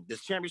me wrong.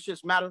 Does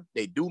championships matter?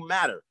 They do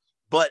matter.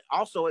 But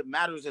also it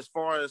matters as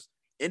far as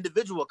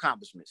individual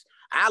accomplishments.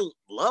 I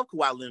love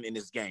Kawhi Leonard in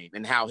this game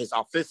and how his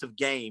offensive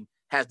game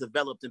has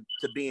developed into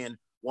being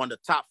one of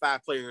the top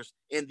 5 players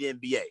in the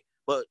NBA.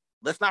 But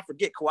let's not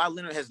forget, Kawhi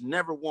Leonard has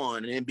never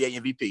won an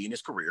NBA MVP in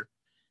his career.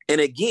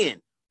 And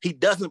again, he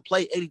doesn't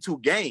play 82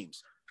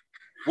 games.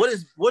 What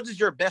is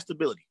your best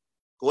ability?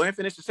 Go ahead and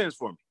finish the sentence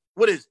for me.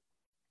 What is it?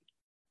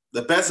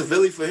 The best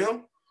ability for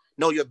him?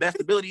 No, the best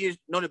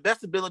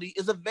ability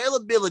is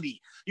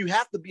availability. You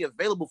have to be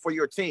available for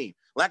your team.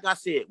 Like I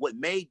said, what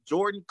made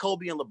Jordan,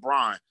 Kobe, and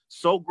LeBron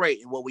so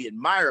great and what we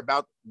admire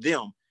about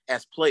them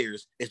as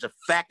players is the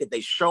fact that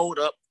they showed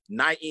up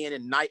night in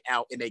and night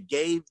out, and they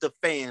gave the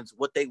fans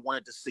what they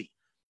wanted to see.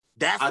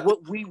 That's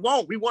what we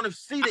want. We want to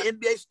see the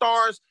NBA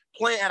stars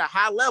playing at a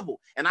high level.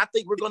 And I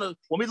think when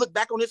we look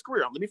back on his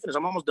career, let me finish,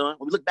 I'm almost done.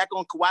 When we look back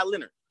on Kawhi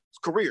Leonard's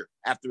career,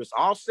 after it's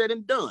all said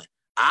and done,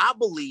 I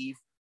believe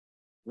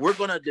we're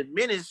going to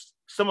diminish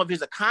some of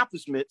his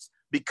accomplishments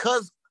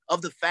because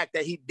of the fact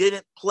that he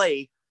didn't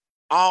play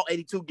all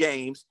 82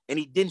 games and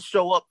he didn't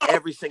show up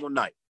every single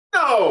night.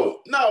 That's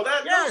not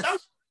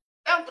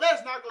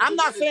going. I'm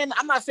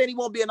not saying he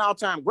won't be an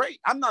all-time great.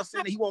 I'm not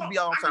saying that he won't be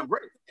an all-time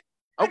great.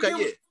 Okay,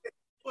 yeah.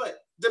 But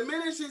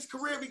diminish his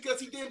career because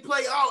he didn't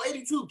play all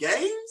 82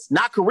 games?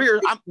 Not career.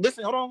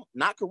 Hold on.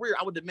 Not career.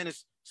 I would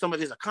diminish some of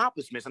his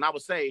accomplishments, and I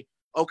would say,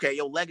 okay,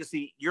 your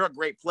legacy, you're a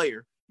great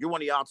player. You're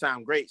one of the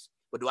all-time greats.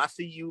 But do I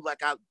see you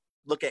like I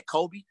look at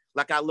Kobe,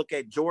 like I look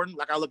at Jordan,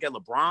 like I look at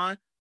LeBron?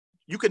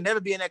 You can never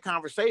be in that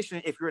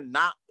conversation if you're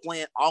not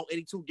playing all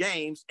 82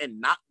 games and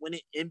not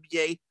winning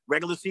NBA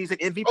regular season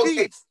MVPs.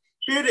 Okay.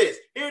 Here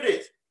it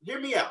is. Hear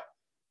me out.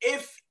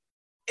 If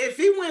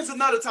he wins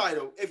another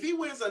title, if he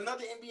wins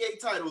another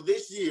NBA title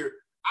this year,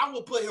 I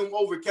will put him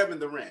over Kevin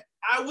Durant.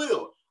 I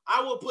will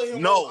put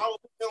him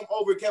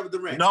over Kevin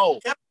Durant. No.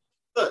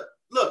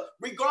 Look,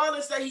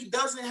 regardless he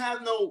doesn't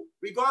have no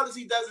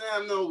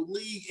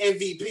league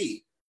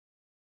MVP,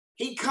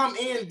 he come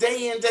in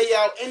day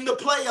out in the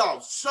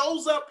playoffs,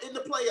 shows up in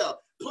the playoffs,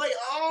 play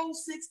all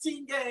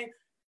 16 games.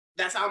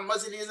 That's how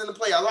much it is in the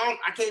playoffs.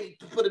 I can't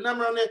put a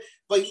number on there,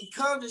 but he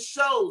comes and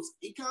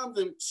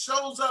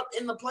shows up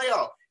in the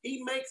playoffs.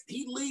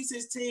 He leads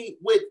his team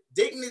with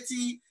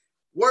dignity,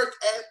 work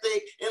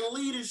ethic, and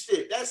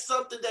leadership. That's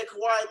something that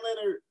Kawhi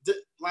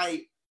Leonard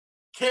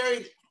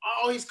carried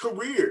all his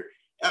career,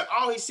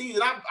 all his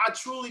season. I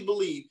truly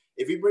believe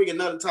if he bring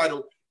another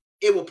title,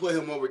 it will put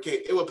him over.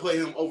 It will put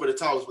him over the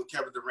tallest with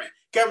Kevin Durant.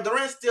 Kevin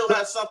Durant still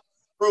has something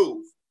to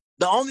prove.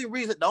 The only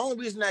reason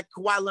that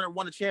Kawhi Leonard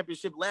won the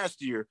championship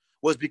last year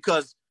was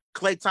because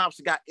Klay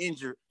Thompson got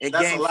injured in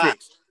Game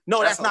 6.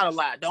 No, that's not a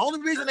lie. The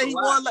only reason that he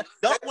won,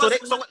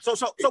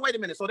 so wait a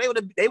minute. So they would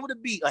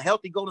have beat a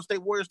healthy Golden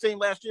State Warriors team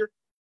last year.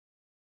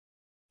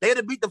 They would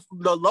have beat the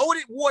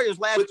loaded Warriors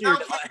last year.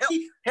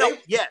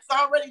 Yes,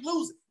 already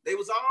losing. They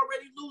was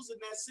already losing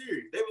that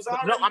series.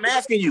 I'm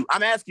asking you.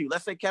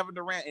 Let's say Kevin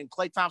Durant and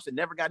Klay Thompson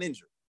never got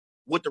injured.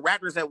 Would the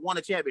Raptors have won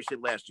a championship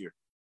last year?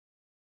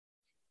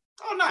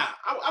 Oh, nah.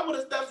 I would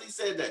have definitely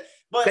said that.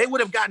 But they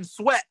would have gotten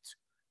swept.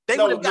 They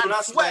would have gotten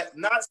swept.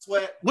 Not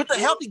swept. With the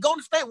healthy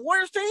Golden State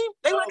Warriors team,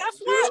 they would have got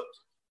swept.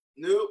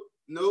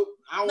 Nope.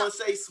 I don't want to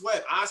say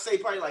swept. I say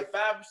probably like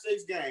 5 or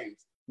 6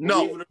 games.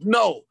 No.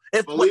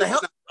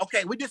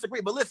 Okay, we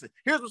disagree. But listen,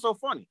 here's what's so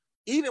funny.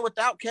 Even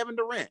without Kevin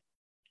Durant,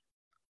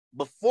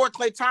 before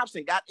Klay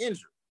Thompson got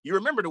injured, you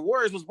remember the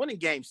Warriors was winning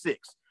Game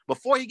 6.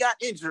 Before he got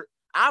injured,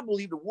 I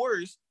believe the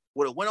Warriors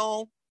would have went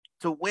on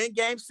to win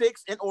Game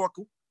 6 in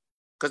Oracle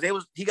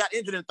because he got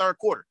injured in the third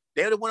quarter.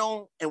 They would have went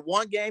on and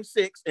won Game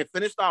 6 and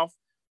finished off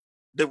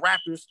the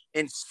Raptors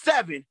in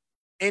 7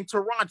 in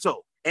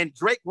Toronto. And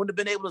Drake wouldn't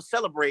have been able to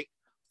celebrate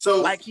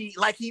like he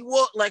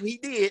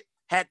did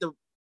had the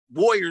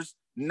Warriors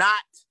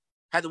not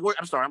Had the word.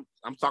 I'm sorry.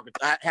 I'm talking.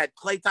 I had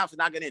Klay Thompson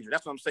not get injured.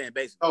 That's what I'm saying,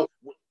 basically. Oh,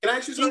 can I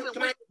ask you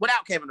something?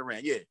 Without Kevin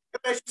Durant, yeah.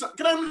 Let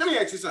me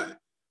ask you something.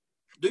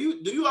 Do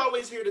you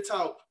always hear the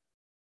talk?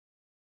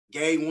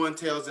 Game one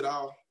tells it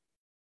all.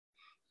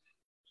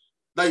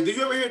 Like, you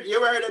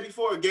ever heard that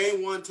before?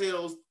 Game one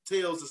tells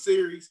the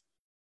series,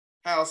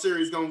 how a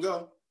series gonna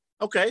go.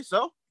 Okay,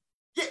 so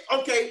yeah,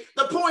 okay.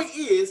 The point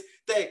is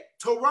that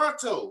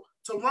Toronto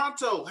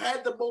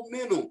had the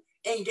momentum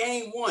in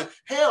game one.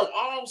 Hell,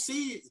 all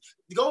season,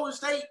 Golden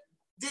State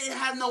didn't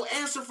have no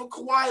answer for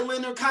Kawhi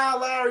Leonard, Kyle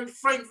Lowry,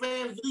 Frank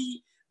Van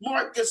Vliet,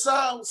 Marc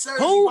Gasol, Serge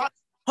Ibaka.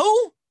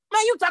 Who?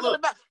 Man, you talking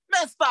about?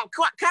 Man, stop.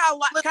 Kyle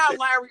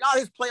Lowry, all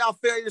his playoff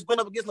failures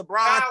went up against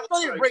LeBron.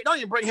 Don't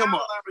even bring him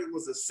up.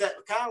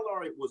 Kyle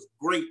Lowry was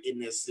great in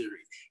this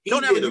series. He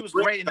was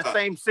great in the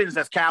same sentence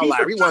as Kyle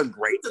Lowry. He wasn't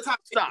great. He's the top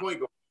 10 point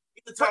guard.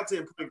 He's the top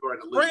 10 point guard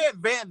in the league. Fred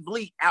Van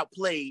Vliet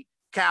outplayed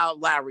Kyle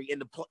Lowry in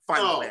the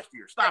finals last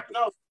year. Stop it.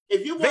 No,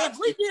 if you Van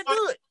Vliet did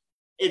good.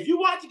 If you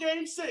watch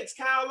Game 6,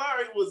 Kyle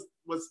Lowry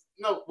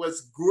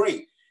was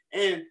great,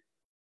 and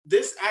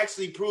this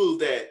actually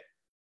proved that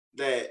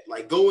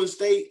Golden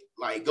State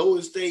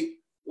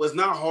was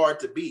not hard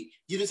to beat.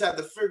 You just have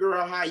to figure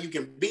out how you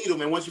can beat them,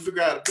 and once you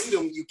figure out how to beat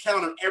them, you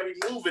counter every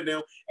move in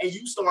them, and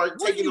you start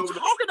taking over.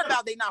 Talking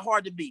about they not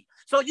hard to beat.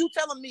 So you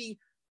telling me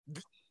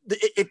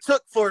it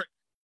took for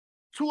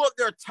two of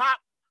their top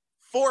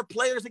 4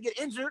 players to get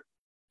injured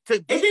to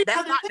beat?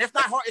 That's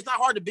not hard. It's not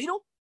hard to beat them.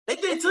 They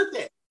took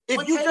that.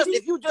 If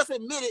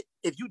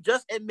you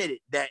just admitted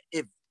that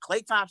if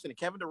Klay Thompson and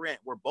Kevin Durant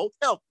were both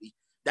healthy,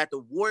 that the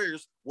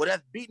Warriors would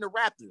have beaten the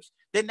Raptors,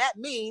 then that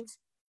means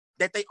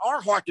that they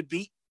are hard to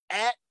beat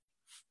at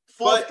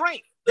full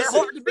strength. They're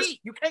hard to beat.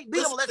 You can't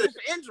beat them unless it's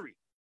an injury.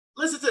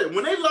 Listen to it.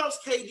 When they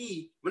lost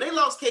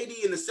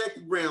KD in the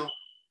second round,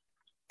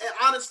 and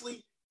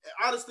honestly,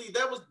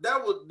 that was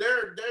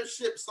their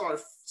ship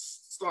started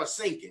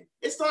sinking.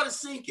 It started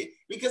sinking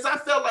because I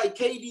felt like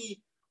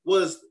KD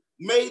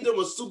made them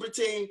a super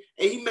team,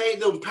 and he made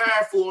them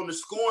powerful on the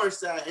scoring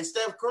side. And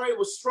Steph Curry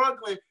was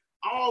struggling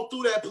all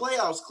through that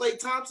playoffs. Klay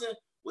Thompson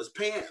was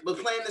playing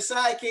the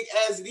sidekick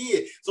as it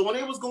is. So when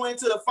they was going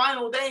to the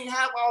final, they didn't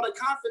have all the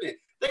confidence.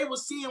 They were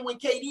seeing when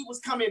KD was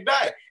coming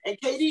back, and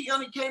KD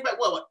only came back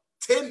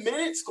 10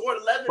 minutes, scored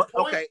 11 points.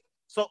 Okay,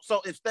 so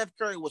if Steph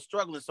Curry was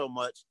struggling so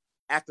much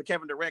after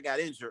Kevin Durant got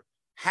injured,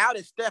 how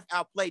did Steph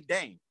outplay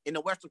Dame in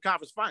the Western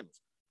Conference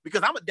Finals?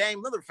 Because I'm a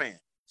Dame Lillard fan.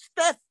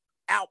 Steph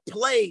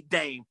outplayed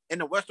Dame in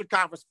the Western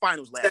Conference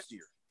Finals last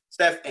year.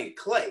 Steph and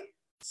Klay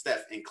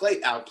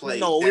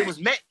outplayed. No, Dame. It was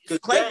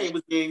Clay.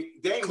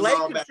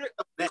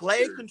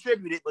 Clay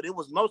contributed, but it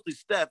was mostly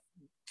Steph.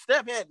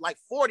 Steph had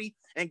 40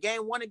 in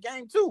game 1 and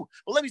game 2.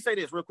 But let me say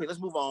this real quick.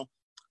 Let's move on.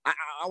 I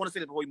want to say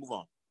this before we move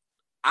on.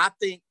 I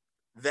think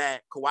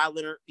that Kawhi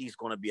Leonard, he's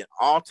going to be an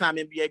all-time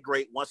NBA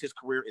great once his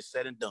career is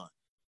said and done.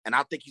 And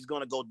I think he's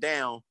going to go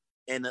down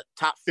in the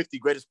top 50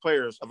 greatest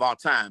players of all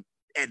time,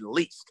 at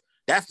least.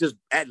 That's just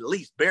at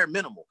least bare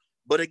minimal.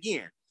 But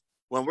again,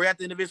 when we're at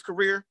the end of his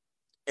career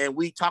and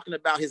we talking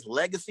about his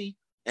legacy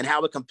and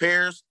how it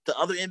compares to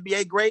other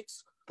NBA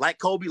greats like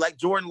Kobe, like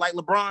Jordan, like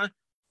LeBron,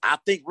 I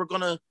think we're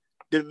going to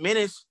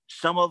diminish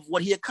some of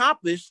what he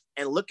accomplished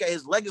and look at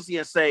his legacy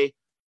and say,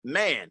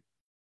 man,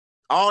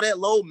 all that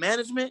load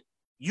management,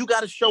 you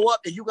got to show up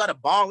and you got to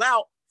ball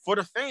out for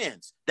the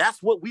fans.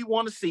 That's what we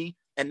want to see,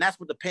 and that's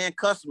what the paying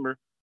customer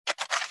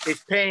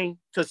is paying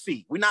to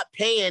see. We're not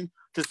paying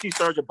to see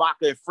Serge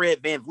Ibaka and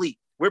Fred Van Vliet.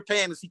 We're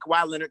paying to see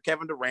Kawhi Leonard,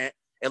 Kevin Durant,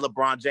 and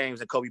LeBron James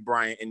and Kobe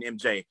Bryant and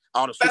MJ,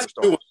 all the superstars. That's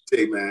what you want to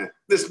see, man.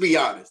 Let's be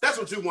honest. That's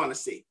what you want to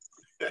see.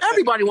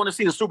 Everybody want to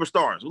see the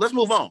superstars. Let's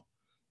move on.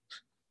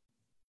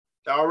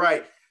 All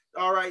right.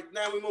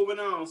 Now we're moving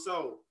on.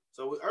 So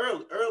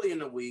early in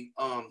the week,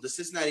 the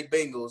Cincinnati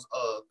Bengals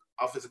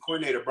offensive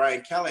coordinator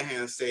Brian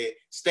Callahan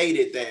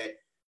stated that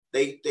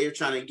they're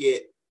trying to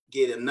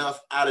get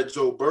enough out of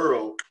Joe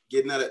Burrow,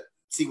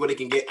 see what they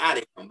can get out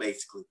of him,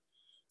 basically.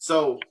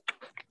 So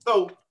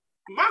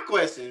my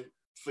question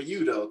for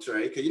you though,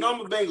 Trey, because I'm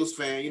a Bengals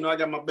fan. I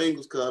got my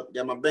Bengals cup.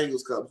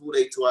 Who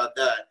they till I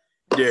die.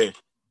 Yeah.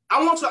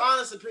 I want your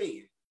honest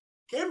opinion.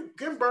 Can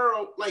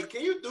Burrow,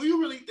 do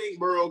you really think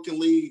Burrow can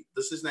lead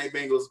the Cincinnati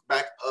Bengals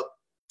back up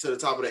to the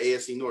top of the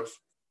AFC North?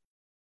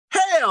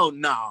 Hell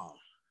no.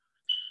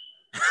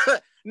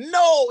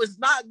 No, it's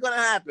not going to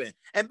happen.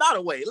 And by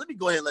the way, let me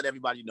go ahead and let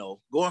everybody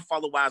know. Go and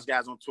follow Wise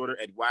Guys on Twitter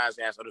at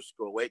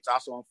WiseGuys_Wait. It's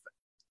also on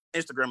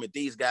Instagram at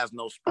These Guys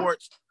Know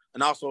Sports,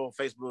 and also on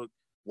Facebook,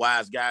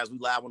 Wise Guys. We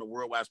live on the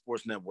Worldwide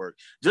Sports Network.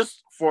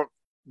 Just for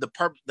the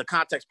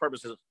context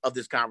purposes of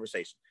this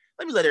conversation,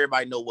 let me let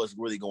everybody know what's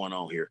really going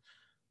on here.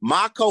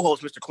 My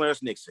co-host, Mr.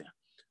 Clarence Nixon,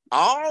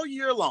 all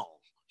year long,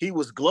 he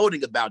was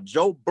gloating about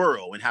Joe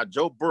Burrow and how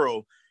Joe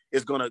Burrow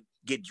is going to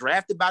get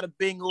drafted by the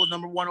Bengals,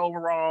 number 1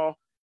 overall,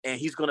 and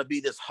he's going to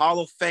be this Hall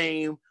of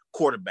Fame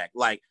quarterback.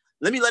 Let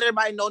me let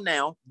everybody know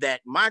now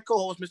that my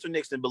co-host, Mr.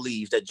 Nixon,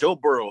 believes that Joe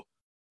Burrow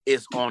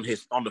is on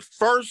the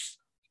first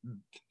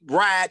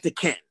ride to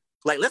Canton.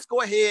 Let's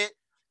go ahead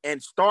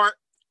and start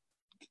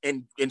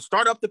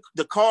up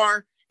the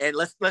car And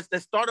let's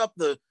start up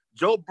the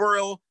Joe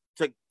Burrow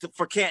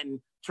for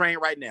Canton train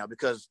right now,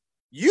 because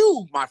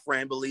you, my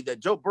friend, believe that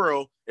Joe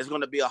Burrow is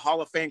going to be a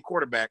Hall of Fame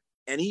quarterback,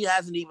 and he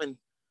hasn't even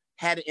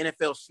had an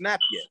NFL snap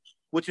yet,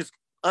 which is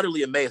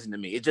utterly amazing to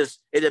me.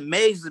 It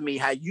amazes me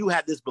how you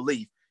have this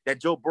belief that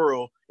Joe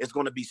Burrow is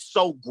going to be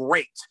so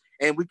great,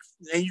 and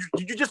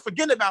you just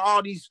forget about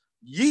all these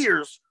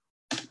years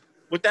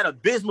with that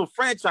abysmal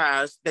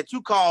franchise that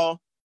you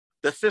call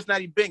the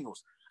Cincinnati Bengals.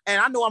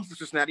 And I know I'm from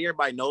Cincinnati.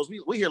 Everybody knows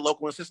we here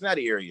local in the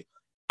Cincinnati area.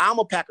 I'm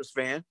a Packers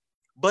fan,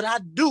 but I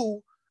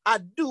do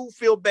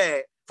feel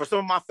bad for some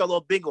of my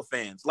fellow Bengal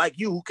fans like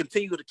you who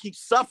continue to keep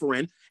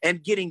suffering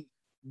and getting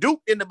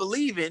duped into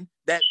believing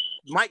that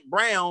Mike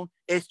Brown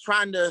is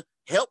trying to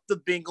help the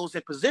Bengals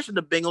and position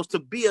the Bengals to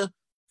be a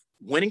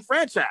winning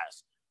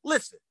franchise.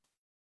 Listen,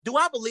 do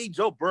I believe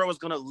Joe Burrow is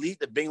going to lead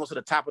the Bengals to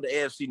the top of the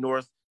AFC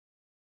North?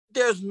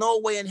 There's no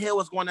way in hell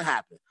it's going to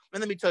happen. And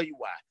let me tell you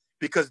why.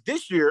 Because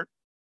this year,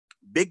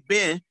 Big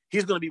Ben,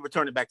 he's going to be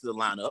returning back to the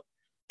lineup.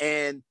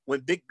 And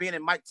when Big Ben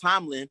and Mike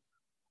Tomlin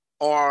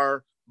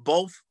are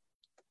both,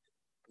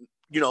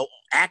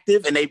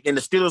 active and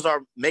the Steelers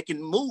are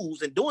making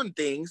moves and doing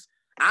things,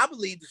 I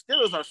believe the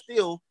Steelers are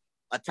still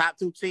a top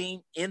 2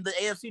 team in the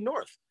AFC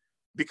North,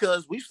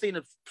 because we've seen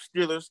the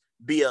Steelers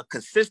be a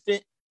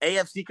consistent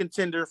AFC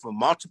contender for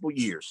multiple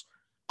years.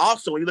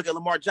 Also, when you look at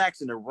Lamar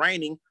Jackson, the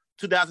reigning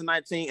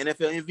 2019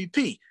 NFL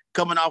MVP,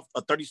 coming off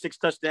a 36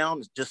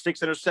 touchdown, just 6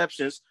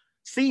 interceptions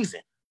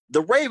season.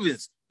 The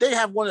Ravens, they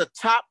have one of the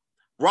top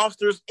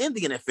rosters in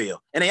the NFL,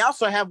 and they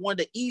also have one of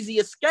the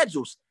easiest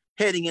schedules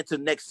heading into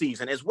next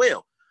season as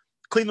well.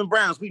 Cleveland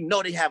Browns, we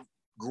know they have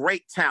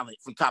great talent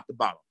from top to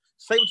bottom.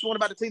 Say what you want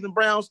about the Cleveland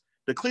Browns.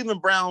 The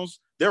Cleveland Browns,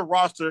 their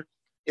roster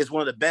is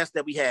one of the best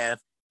that we have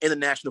in the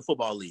National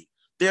Football League.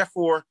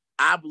 Therefore,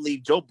 I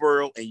believe Joe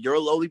Burrow and your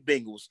lowly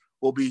Bengals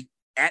will be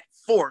at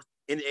 4th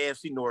in the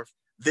AFC North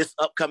this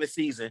upcoming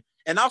season,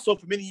 and also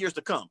for many years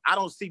to come. I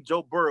don't see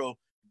Joe Burrow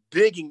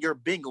digging your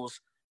Bengals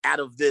out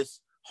of this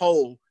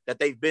hole that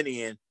they've been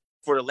in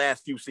for the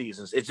last few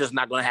seasons. It's just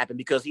not going to happen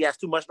because he has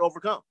too much to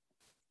overcome.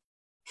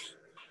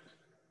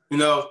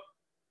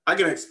 I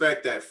can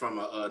expect that from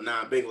a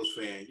non-Bengals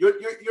fan.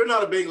 You're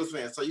not a Bengals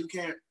fan, so you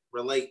can't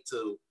relate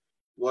to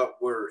what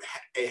we're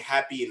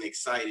happy and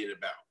excited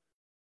about.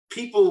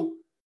 People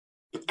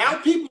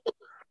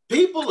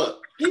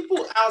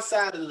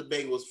outside of the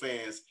Bengals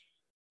fans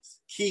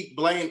keep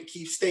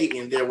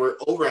stating that we're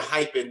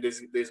overhyping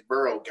this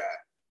Burrow guy,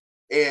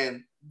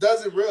 and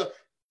doesn't realize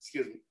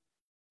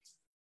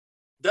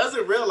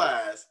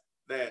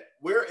that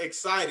we're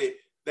excited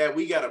that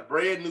we got a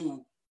brand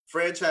new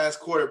franchise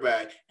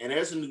quarterback and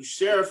there's a new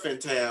sheriff in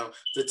town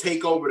to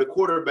take over the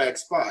quarterback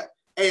spot.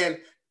 And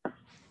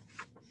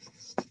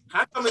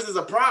how come this is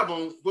a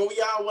problem when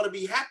we all want to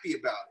be happy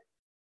about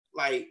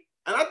it?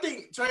 And I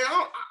think, Trey,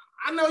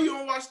 I know you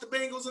don't watch the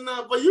Bengals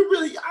enough, but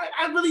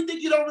I really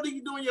think you don't really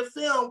be doing your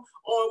film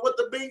on what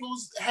the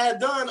Bengals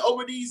had done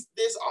over this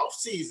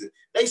offseason.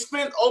 They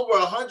spent over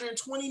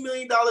 $120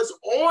 million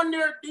on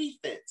their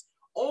defense,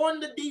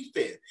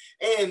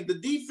 And the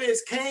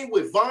defense came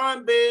with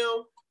Von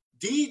Bell,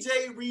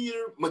 DJ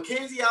Reader,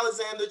 Mackenzie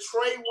Alexander,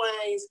 Trey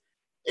Waynes,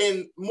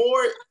 and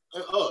more,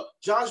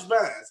 Josh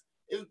Vines.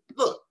 And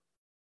look,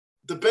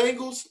 the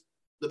Bengals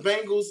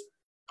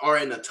are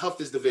in the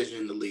toughest division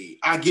in the league.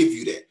 I give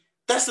you that.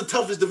 That's the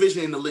toughest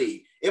division in the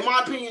league. In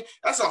my opinion,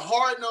 that's a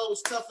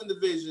hard-nosed, tough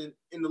division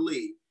in the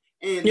league.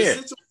 And the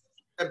situation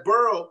that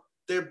Burrow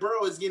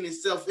is getting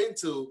himself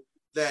into,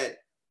 that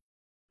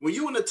when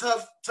you're in a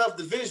tough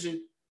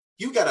division,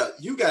 you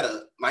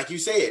gotta, like you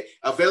said,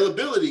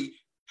 availability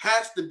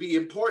has to be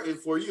important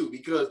for you,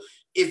 because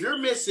if you're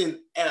missing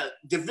a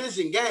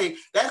division game,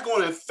 that's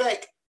going to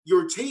affect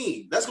your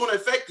team. That's going to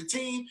affect the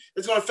team.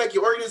 It's going to affect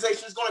your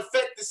organization. It's going to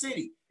affect the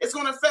city. It's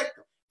going to affect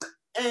them.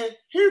 And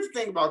here's the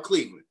thing about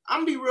Cleveland.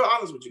 I'm going to be real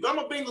honest with you. I'm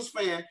a Bengals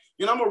fan,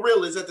 and I'm a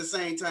realist at the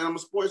same time. I'm a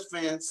sports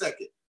fan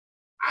second.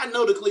 I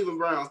know the Cleveland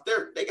Browns,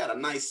 they got a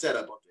nice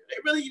setup up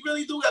there. They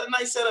really do got a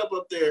nice setup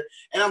up there.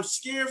 And I'm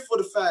scared for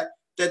the fact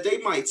that they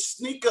might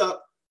sneak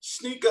up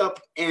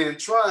and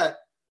try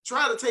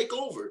to take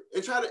over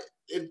and try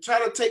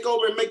to take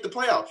over and make the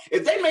playoffs.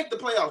 If they make the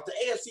playoffs, the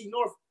AFC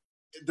North,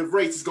 the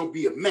race is going to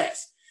be a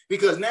mess,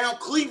 because now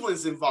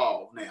Cleveland's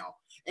involved now.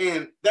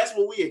 And that's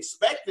what we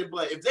expected.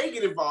 But if they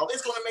get involved,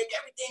 it's going to make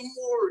everything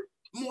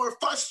more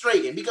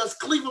frustrating, because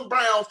Cleveland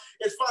Browns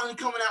is finally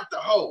coming out the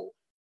hole.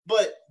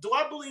 But do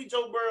I believe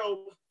Joe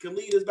Burrow can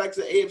lead us back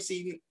to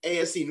the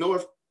AFC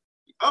North?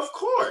 Of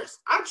course.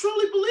 I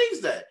truly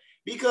believe that,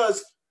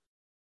 because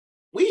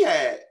we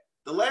had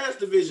the last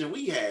division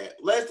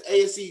last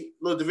AFC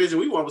division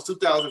we won was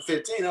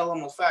 2015. That was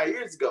almost 5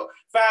 years ago.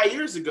 5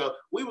 years ago,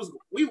 we was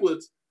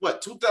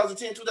what,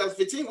 2010,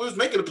 2015, we was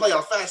making the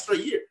playoffs 5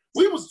 straight years.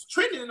 We was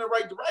trending in the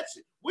right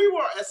direction. We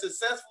were a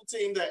successful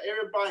team that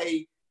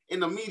everybody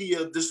in the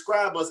media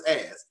describe us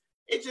as.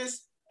 It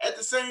just, at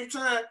the same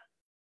time,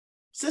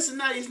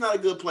 Cincinnati is not a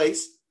good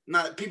place.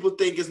 People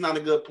think it's not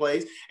a good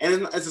place,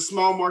 and it's a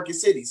small market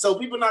city. So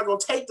people are not going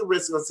to take the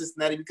risk on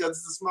Cincinnati because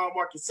it's a small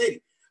market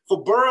city.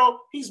 For Burrow,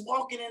 he's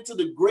walking into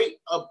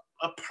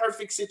a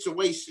perfect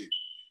situation.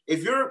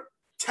 If you're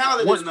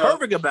talented What's enough,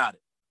 perfect about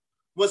it?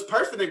 What's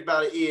perfect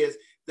about it is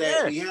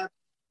that Yeah.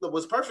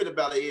 What's perfect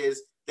about it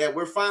is that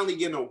we're finally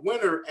getting a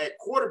winner at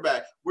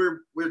quarterback. We're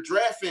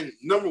drafting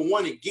number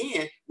one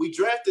again. We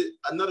drafted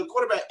another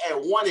quarterback at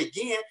one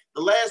again.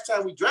 The last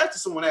time we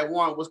drafted someone at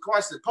one was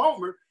Carson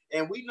Palmer,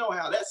 and we know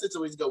how that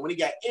situation goes. When he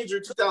got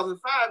injured in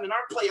 2005, and our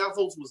playoff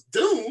hopes was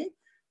doomed.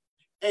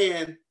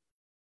 And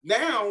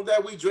now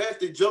that we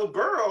drafted Joe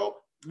Burrow,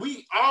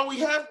 all we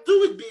have to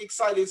do is be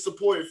excited and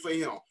supportive for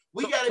him.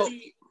 We got to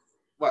be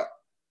what?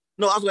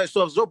 No, I was like,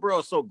 so if Joe Burrow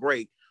is so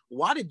great,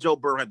 why did Joe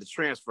Burrow have to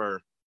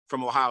transfer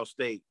from Ohio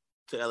State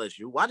to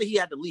LSU? Why did he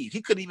have to leave?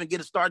 He couldn't even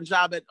get a starting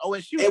job at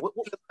OSU.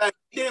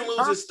 He didn't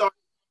lose his start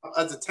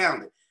as a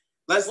talent.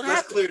 Let's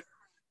clear.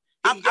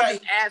 I'm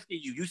just asking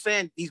you. You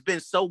saying he's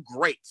been so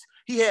great.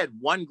 He had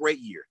one great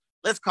year.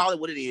 Let's call it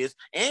what it is.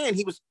 And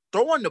he was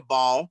throwing the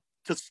ball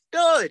to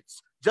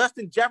studs.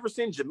 Justin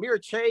Jefferson,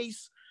 Ja'Marr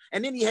Chase,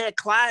 and then he had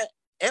Clyde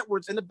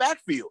Edwards in the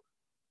backfield.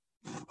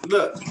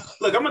 Look,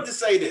 I'm going to just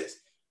say this.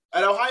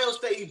 At Ohio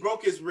State, he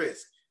broke his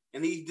wrist,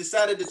 and he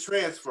decided to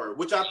transfer,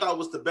 which I thought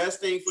was the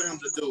best thing for him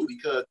to do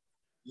because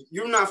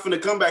you're not going to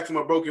come back from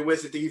a broken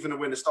wrist and think you're going to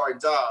win the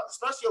starting job,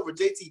 especially over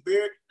JT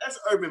Barrett. That's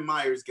Urban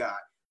Meyer's guy.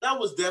 That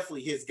was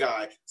definitely his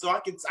guy. So I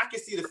can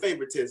see the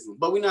favoritism,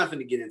 but we're not going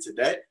to get into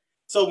that.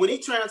 So when he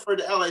transferred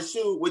to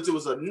LSU, which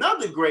was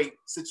another great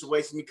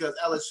situation because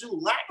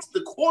LSU lacks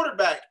the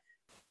quarterback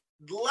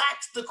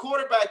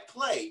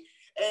play,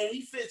 and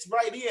he fits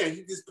right in.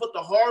 He just put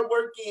the hard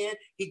work in.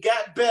 He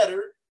got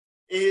better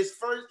in his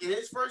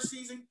first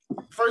season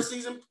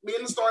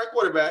being the starting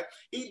quarterback.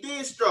 He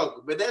did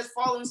struggle, but that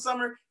following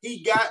summer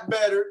he got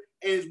better,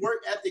 and his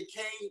work ethic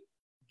came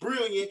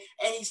brilliant,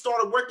 and he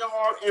started working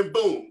hard, and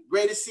boom,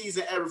 greatest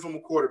season ever from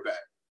a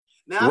quarterback.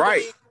 Now,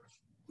 right,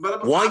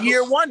 1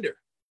 year wonder.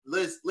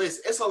 Listen,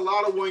 it's a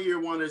lot of 1 year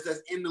wonders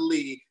that's in the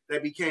league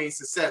that became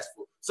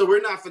successful. So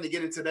we're not going to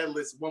get into that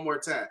list one more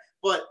time.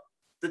 But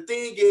the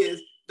thing is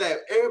that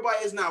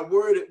everybody is not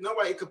worried.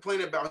 Nobody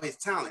complaining about his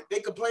talent. They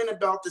complain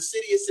about the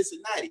city of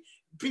Cincinnati.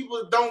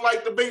 People don't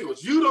like the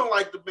Bengals. You don't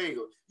like the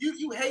Bengals.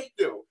 You hate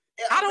them.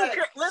 I don't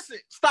care. Listen,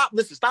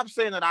 stop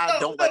saying that I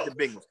don't like the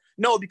Bengals.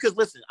 No, because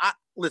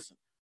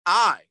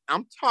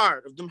I'm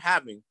tired of them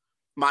having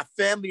my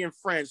family and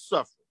friends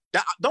suffer.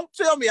 Don't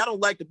tell me I don't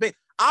like the Bengals.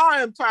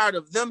 I am tired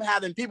of them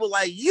having people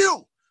like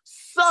you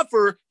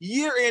suffer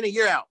year in and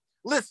year out.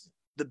 Listen,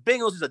 the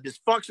Bengals is a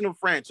dysfunctional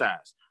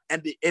franchise.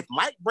 And if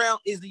Mike Brown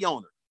is the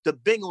owner, the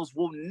Bengals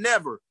will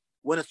never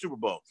win a Super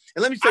Bowl.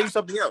 And let me tell you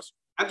something else.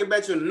 I can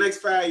bet you in the next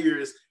 5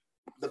 years,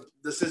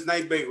 the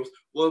Cincinnati Bengals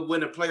will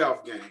win a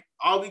playoff game.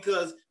 All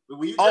because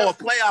when you a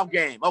playoff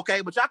game.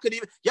 Okay, but that's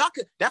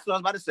what I was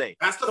about to say.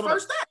 That's the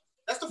first step.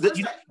 That's the first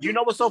step. You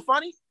know what's so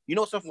funny?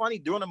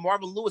 During the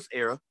Marvin Lewis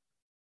era,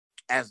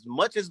 as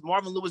much as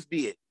Marvin Lewis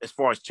did, as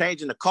far as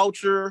changing the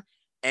culture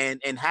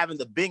and having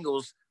the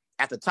Bengals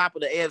at the top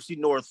of the AFC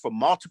North for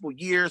multiple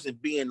years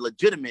and being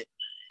legitimate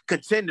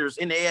contenders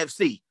in the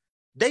AFC,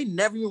 they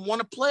never even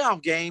won a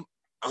playoff game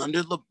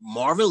under the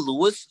Marvin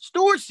Lewis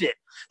stewardship.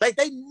 Like,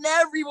 they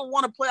never even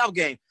won a playoff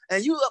game.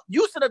 And you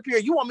sit up here,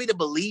 you want me to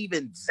believe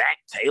in Zach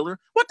Taylor?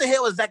 What the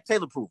hell has Zach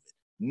Taylor proven?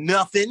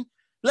 Nothing.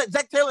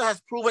 Zach Taylor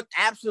has proven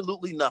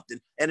absolutely nothing.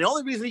 And the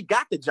only reason he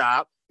got the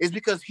job is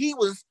because he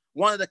was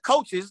one of the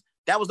coaches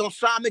that was on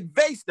Sean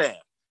McVay's staff.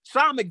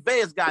 Sean McVay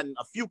has gotten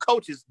a few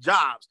coaches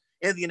jobs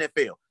in the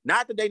NFL.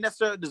 Not that they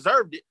necessarily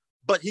deserved it,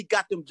 but he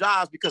got them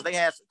jobs because they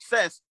had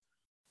success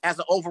as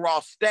an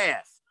overall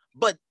staff.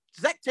 But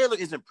Zach Taylor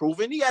isn't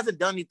proven. He hasn't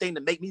done anything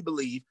to make me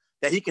believe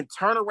that he can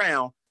turn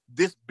around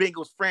this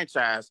Bengals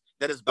franchise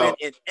that has been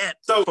in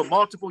for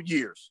multiple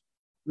years.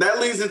 That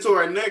leads into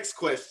our next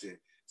question.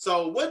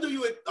 So what do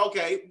you,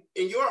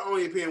 in your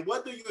own opinion,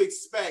 what do you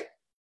expect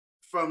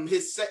from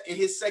his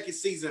second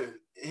season?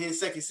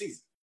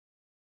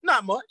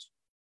 Not much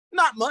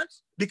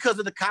because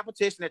of the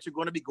competition that you're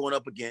going to be going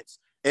up against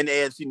in the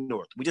AFC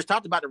North. We just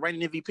talked about the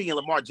reigning MVP and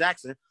Lamar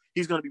Jackson.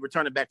 He's going to be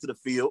returning back to the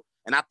field.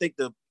 And I think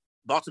the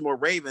Baltimore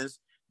Ravens,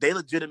 they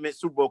legitimate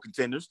Super Bowl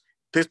contenders.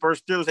 Pittsburgh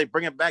Steelers, they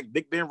bring back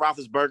Big Ben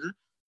Roethlisberger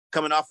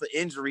coming off an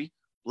injury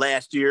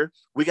last year.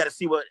 We got to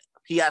see what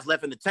he has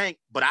left in the tank.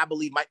 But I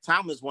believe Mike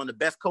Tomlin is one of the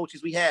best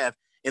coaches we have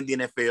in the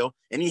NFL.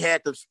 And he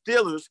had the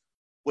Steelers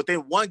within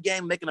one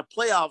game making the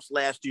playoffs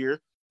last year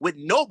with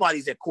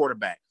nobody's at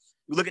quarterback.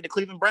 You look at the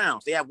Cleveland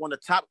Browns. They have one of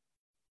the top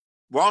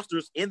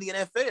rosters in the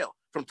NFL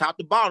from top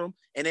to bottom,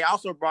 and they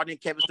also brought in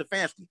Kevin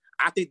Stefanski.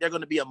 I think they're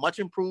going to be a much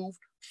improved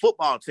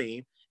football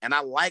team, and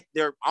I like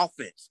their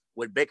offense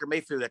with Baker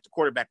Mayfield at the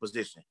quarterback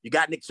position. You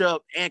got Nick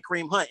Chubb and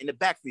Kareem Hunt in the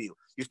backfield.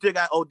 You still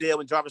got Odell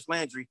and Jarvis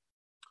Landry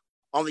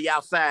on the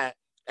outside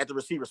at the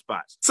receiver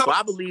spots. So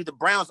I believe the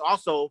Browns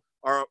also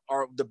are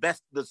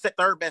the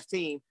third best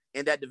team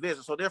in that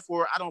division. So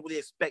therefore, I don't really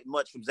expect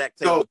much from Zach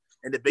Taylor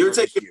and the Bengals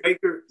this year.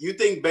 Baker. You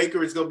think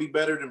Baker is going to be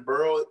better than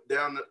Burrow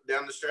down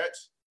the stretch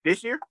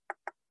this year?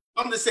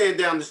 I'm just saying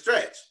down the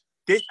stretch.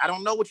 I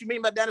don't know what you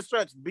mean by down the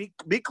stretch. Be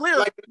clear.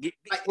 Like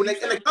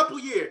in a couple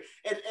years,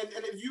 and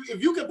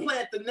if you can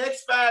plant the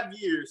next 5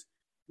 years,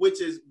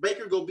 which is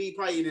Baker gonna be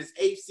probably in his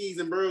 8th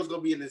season, Burrow's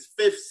gonna be in his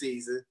 5th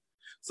season.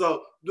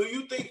 So, do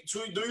you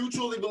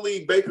truly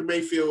believe Baker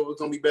Mayfield is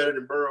gonna be better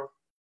than Burrow?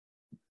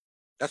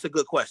 That's a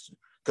good question,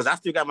 because I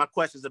still got my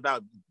questions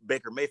about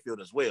Baker Mayfield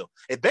as well.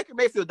 If Baker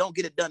Mayfield don't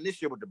get it done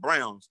this year with the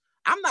Browns,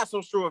 I'm not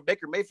so sure if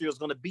Baker Mayfield is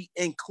going to be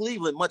in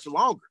Cleveland much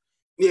longer.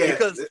 Yeah,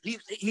 because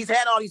he's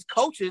had all these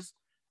coaches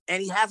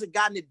and he hasn't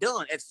gotten it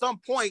done. At some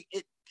point,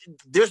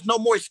 there's no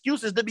more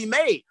excuses to be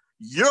made.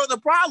 You're the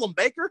problem,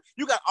 Baker.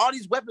 You got all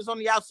these weapons on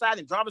the outside,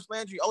 and Jarvis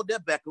Landry, Odell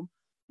Beckham.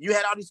 You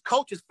had all these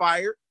coaches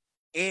fired,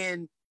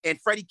 and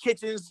Freddie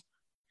Kitchens,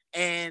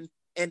 and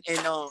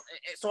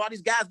so all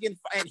these guys getting,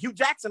 and Hugh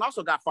Jackson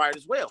also got fired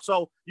as well.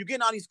 So you're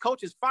getting all these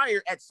coaches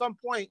fired. At some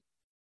point,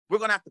 we're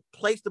going to have to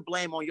place the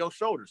blame on your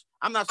shoulders.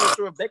 I'm not so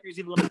sure if Baker is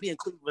even going to be in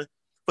Cleveland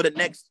for the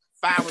next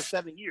 5 or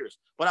 7 years.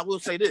 But I will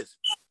say this.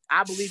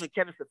 I believe in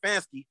Kevin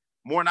Stefanski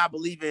more than I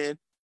believe in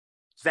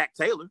Zach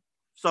Taylor.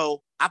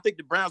 So I think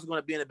the Browns are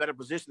going to be in a better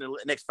position in the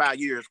next 5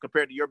 years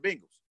compared to your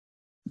Bengals.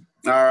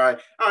 All right.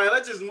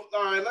 Let's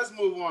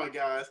move on,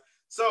 guys.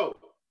 So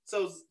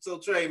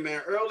Trey,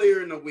 man,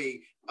 earlier in the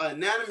week, an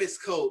anonymous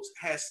coach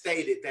has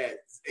stated that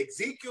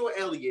Ezekiel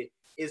Elliott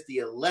is the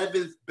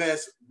 11th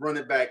best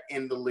running back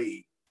in the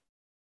league.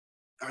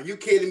 Are you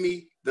kidding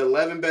me? The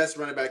 11th best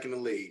running back in the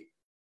league.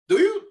 Do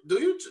you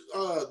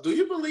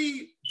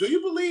believe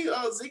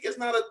Zeke is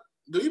not a?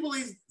 Do you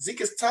believe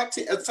Zeke is top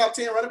 10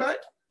 running back?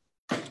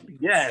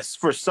 Yes,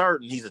 for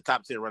certain, he's a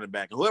top 10 running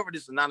back. And whoever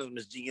this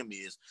anonymous GM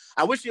is,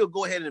 I wish he'll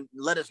go ahead and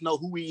let us know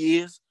who he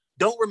is.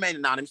 Don't remain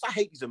anonymous. I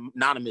hate these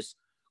anonymous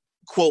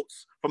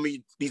quotes from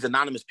these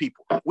anonymous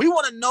people. We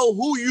want to know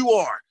who you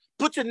are.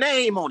 Put your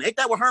name on it. Ain't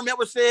that what Herm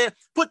Edwards said?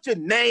 Put your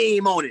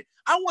name on it.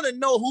 I want to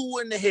know who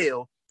in the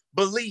hell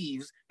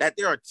believes that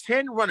there are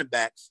 10 running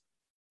backs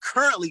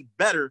currently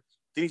better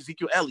than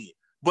Ezekiel Elliott.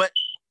 But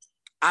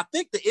I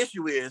think the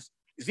issue is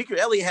Ezekiel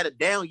Elliott had a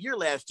down year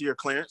last year,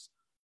 Clarence,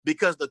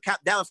 because the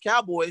Dallas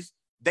Cowboys,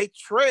 they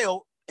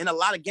trailed in a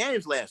lot of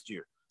games last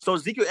year. So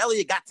Ezekiel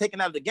Elliott got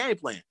taken out of the game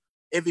plan.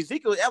 If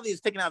Ezekiel Elliott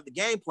is taken out of the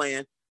game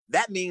plan,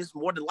 that means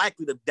more than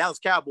likely the Dallas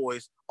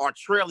Cowboys are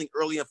trailing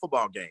early in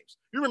football games.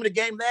 You remember the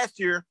game last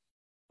year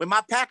when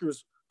my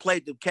Packers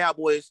played the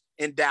Cowboys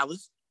in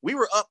Dallas? We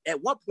were up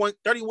at one point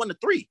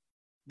 31-3.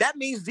 That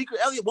means Ezekiel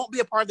Elliott won't be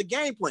a part of the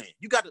game plan.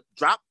 You got to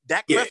drop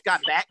Dak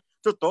Prescott back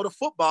to throw the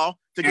football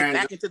to get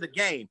back into the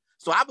game.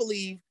 So I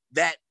believe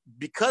that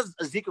because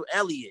Ezekiel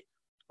Elliott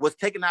was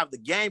taken out of the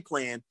game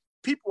plan,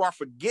 people are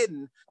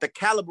forgetting the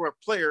caliber of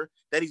player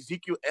that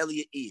Ezekiel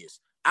Elliott is.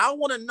 I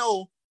want to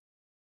know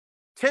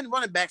 10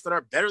 running backs that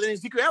are better than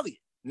Ezekiel Elliott.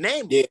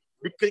 Name them.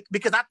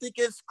 Because I think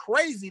it's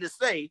crazy to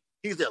say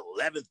he's the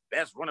 11th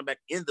best running back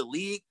in the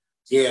league.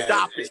 Yeah,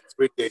 Stop it.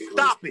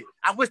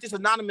 I wish this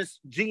anonymous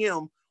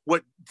GM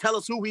would tell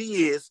us who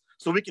he is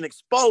so we can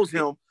expose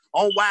him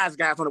on Wise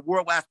Guys on the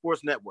Worldwide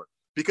Sports Network,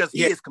 because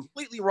he is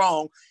completely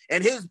wrong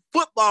and his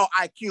football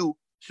IQ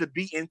should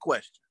be in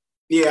question.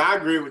 Yeah, I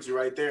agree with you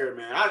right there,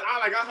 man.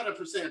 I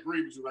 100%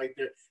 agree with you right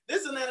there.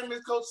 This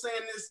anonymous coach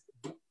saying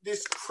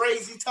this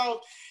crazy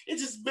talk, it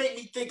just made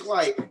me think,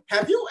 like,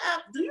 do you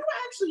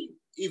actually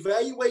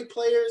evaluate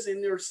players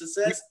and their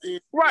success in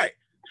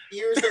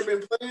years they've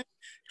been playing?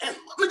 And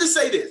let me just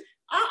say this.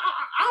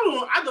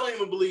 I don't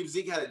even believe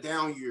Zeke had a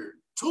down year.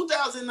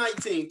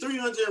 2019,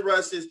 300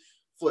 rushes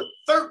for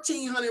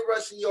 1,300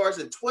 rushing yards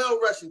and 12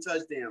 rushing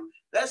touchdowns.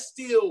 That's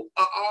still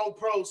an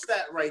all-pro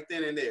stat right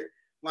then and there.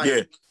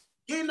 Like,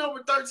 getting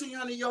over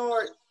 1,300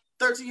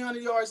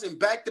 yards in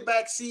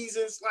back-to-back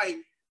seasons, like,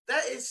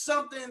 that is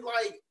something,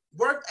 like,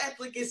 work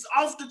ethic is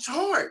off the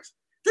charts.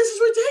 This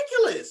is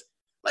ridiculous.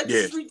 Like,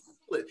 this is ridiculous.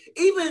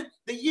 Even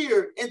the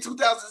year in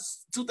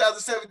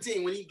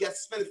 2017 when he got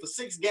suspended for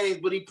 6 games,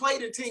 but he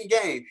played in 10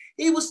 games,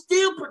 he was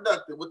still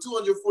productive with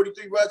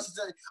 243 rushes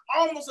and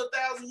almost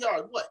 1,000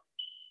 yards. What?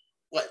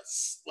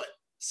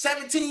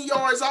 17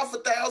 yards off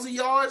 1,000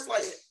 yards?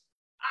 Like,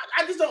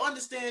 I just don't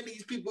understand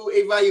these people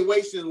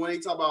evaluations when they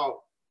talk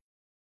about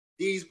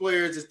these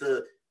players is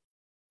the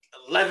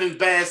 11th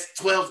best,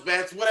 12th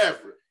best,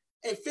 whatever.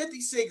 In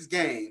 56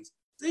 games,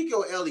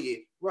 Ezekiel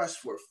Elliott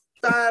rushed for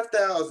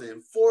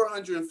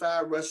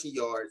 5,405 rushing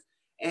yards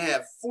and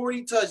have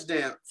 40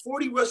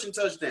 rushing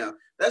touchdowns.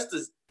 That's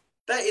the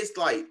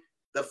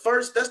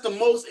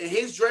most in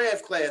his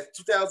draft class,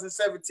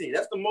 2017.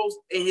 That's the most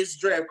in his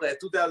draft class,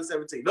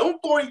 2017. Those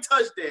 40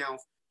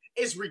 touchdowns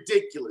is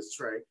ridiculous,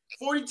 Trey.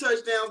 40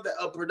 touchdowns that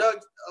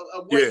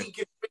what he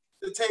can bring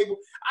to the table.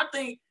 I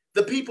think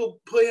the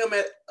people put him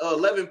at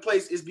 11th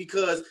place is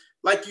because,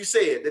 like you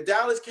said, the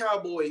Dallas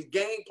Cowboys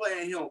game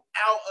plan him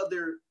out of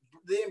their.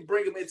 They didn't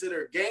bring him into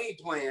their game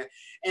plan,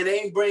 and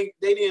they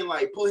didn't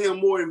like put him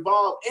more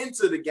involved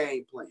into the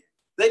game plan.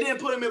 They didn't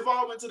put him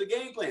involved into the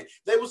game plan.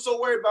 They were so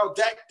worried about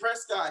Dak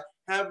Prescott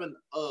having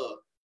a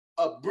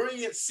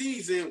brilliant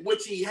season,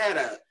 which he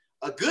had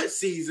a good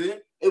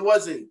season. It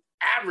wasn't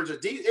average or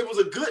decent. It was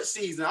a good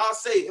season. I'll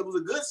say it was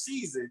a good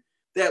season,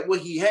 that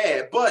what he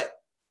had. But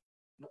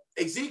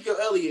Ezekiel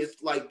Elliott is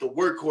like the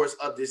workhorse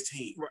of this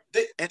team.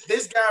 Right.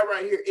 This guy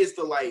right here is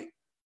the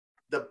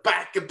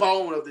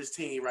backbone of this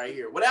team right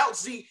here. Without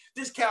Zeke,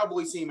 this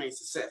Cowboys team ain't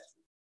successful.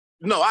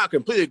 No, I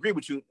completely agree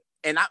with you.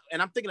 And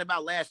I'm thinking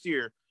about last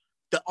year.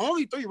 The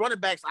only 3 running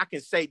backs I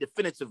can say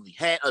definitively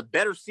had a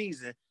better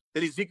season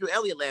than Ezekiel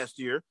Elliott last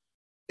year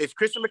is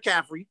Christian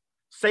McCaffrey,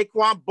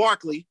 Saquon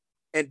Barkley,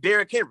 and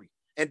Derrick Henry.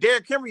 And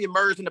Derrick Henry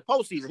emerged in the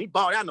postseason. He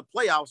balled out in the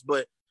playoffs,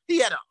 but he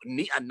had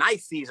a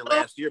nice season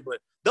last year. But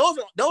those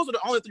are the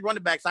only 3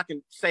 running backs I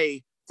can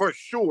say for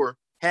sure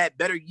had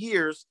better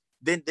years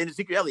than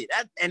Ezekiel Elliott.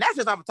 And that's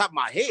just off the top of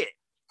my head.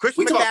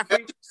 Christian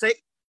McCaffrey,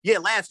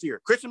 last year.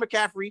 Christian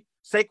McCaffrey,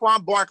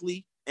 Saquon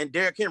Barkley, and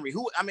Derrick Henry.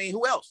 Who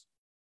else?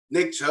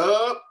 Nick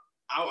Chubb.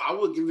 I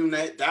would give him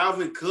that.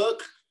 Dalvin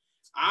Cook.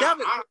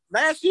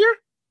 Last year?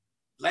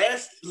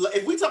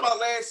 If we talk about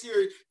last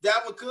year,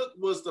 Dalvin Cook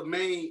was the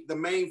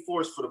main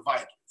force for the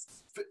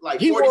Vikings. Like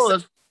he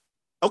was.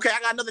 Okay,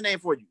 I got another name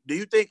for you. Do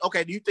you think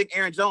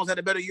Aaron Jones had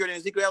a better year than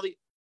Ezekiel Elliott?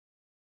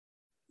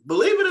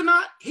 Believe it or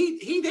not,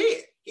 he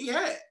did. He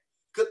had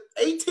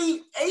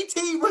 18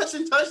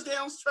 rushing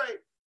touchdowns straight.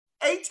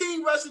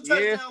 18 rushing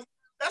touchdowns.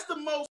 That's the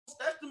most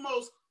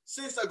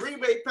since a Green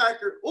Bay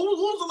Packer. Who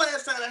was the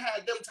last time that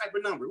had them type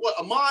of numbers? What,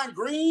 Ahman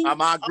Green?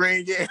 Ahman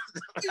Green, yeah.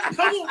 Come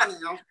on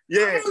now.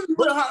 Yeah.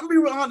 Let me be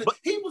real honest.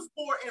 He was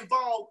more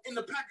involved in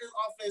the Packers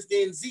offense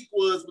than Zeke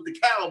was with the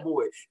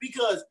Cowboys.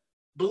 Because,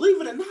 believe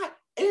it or not,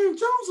 Aaron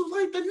Jones was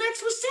like the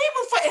next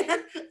receiver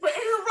for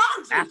Aaron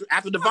Rodgers.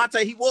 After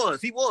Devontae, he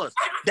was.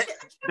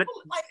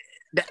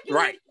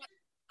 Right.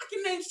 I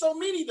can name so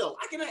many, though.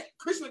 I can name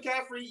Chris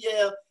McCaffrey,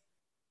 yeah.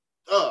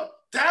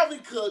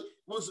 Dalvin Cook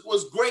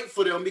was great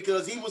for them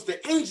because he was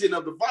the engine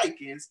of the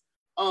Vikings.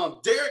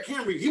 Derrick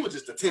Henry, he was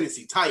just the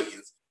Tennessee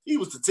Titans. He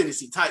was the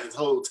Tennessee Titans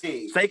whole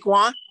team.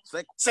 Saquon?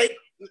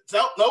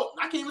 No,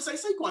 I can't even say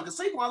Saquon because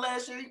Saquon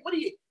last year,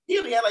 he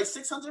only had like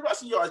 600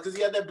 rushing yards because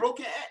he had that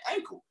broken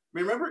ankle.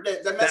 Remember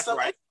that messed up?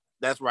 Right.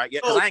 That's right. Yeah,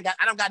 because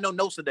I don't got no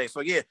notes today.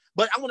 So yeah,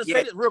 but I want to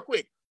say this real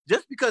quick.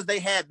 Just because they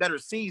had better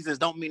seasons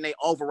don't mean they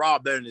overall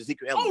better than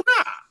Ezekiel Elliott.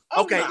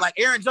 Like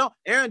Aaron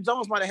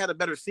Jones might have had a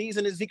better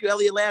season than Ezekiel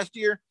Elliott last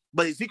year,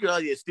 but Ezekiel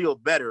Elliott is still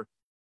better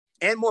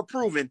and more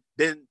proven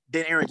than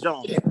Aaron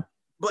Jones. Yeah,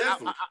 but I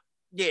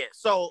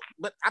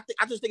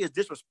just think it's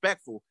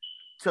disrespectful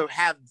to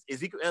have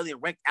Ezekiel Elliott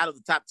ranked out of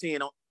the top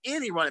 10 on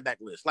any running back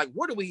list. Like,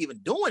 what are we even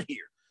doing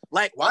here?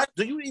 Like, what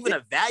do you even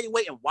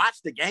evaluate and watch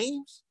the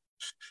games?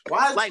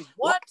 Why? Like,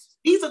 what?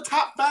 He's a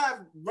top 5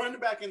 running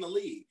back in the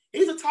league.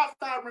 He's a top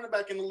 5 running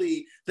back in the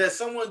league. That's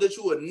someone that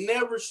you would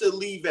never should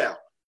leave out.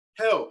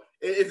 Hell,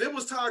 if it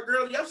was Todd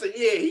Gurley, I would say,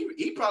 yeah,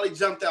 he probably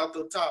jumped out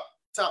the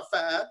top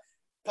 5,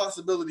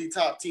 possibility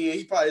top 10.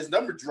 He probably his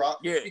number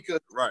dropped because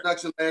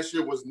production last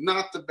year was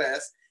not the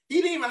best.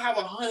 He didn't even have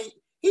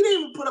he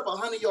didn't even put up a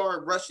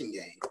 100-yard rushing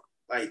game.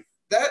 Like,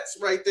 that's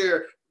right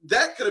there.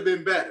 That could have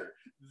been better.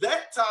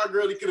 That Todd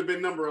Gurley could have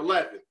been number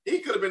 11. He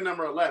could have been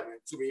number 11,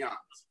 to be honest.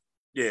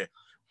 Yeah.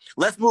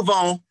 Let's move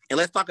on and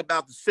let's talk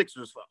about the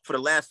Sixers for the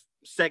last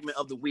segment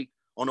of the week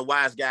on the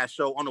Wise Guys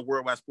show on the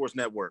Worldwide Sports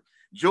Network.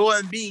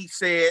 Joel Embiid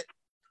said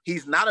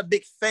he's not a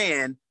big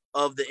fan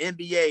of the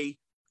NBA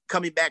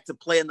coming back to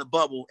play in the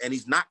bubble, and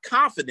he's not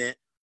confident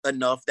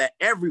enough that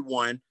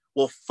everyone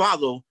will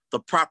follow the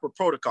proper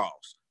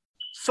protocols.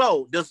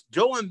 So does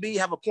Joel Embiid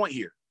have a point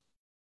here?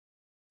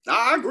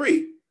 I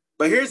agree.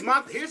 But here's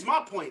my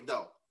point,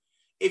 though.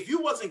 If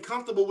you wasn't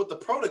comfortable with the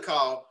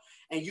protocol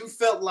and you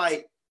felt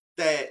like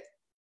that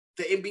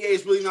the NBA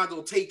is really not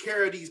going to take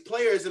care of these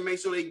players and make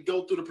sure they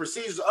go through the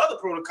procedures of the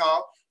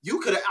protocol, you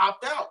could have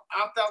opt out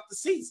the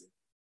season,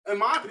 in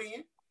my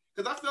opinion.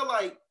 Because I feel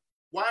like,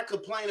 why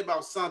complain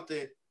about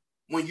something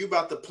when you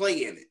about to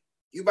play in it?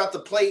 You about to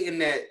play in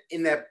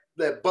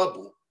that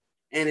bubble.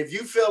 And if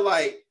you feel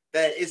like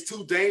that it's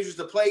too dangerous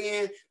to play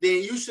in,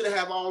 then you should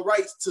have all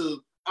rights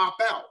to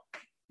opt out.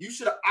 You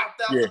should have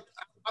opt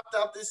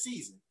out this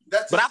season.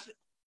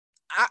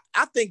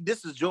 I think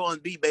this is Joel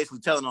Embiid basically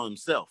telling on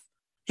himself.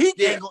 He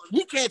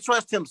can't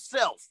trust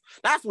himself.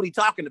 That's what he's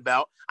talking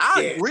about.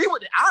 I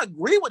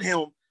agree with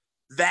him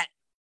that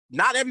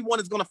not everyone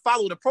is going to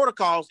follow the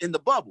protocols in the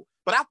bubble.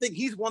 But I think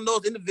he's one of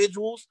those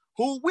individuals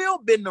who will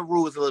bend the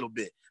rules a little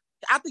bit.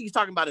 I think he's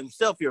talking about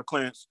himself here,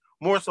 Clarence,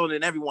 more so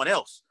than everyone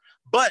else.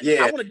 But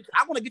I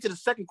want to get to the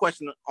second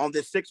question on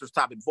this Sixers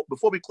topic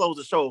before we close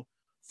the show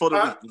for the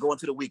week and go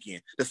into the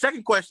weekend. The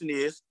second question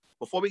is,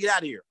 before we get out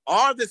of here,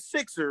 are the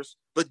Sixers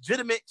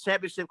legitimate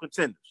championship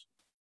contenders?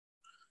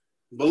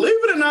 Believe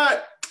it or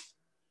not,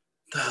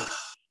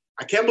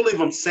 I can't believe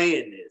I'm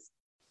saying this,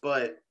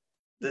 but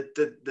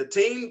the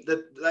team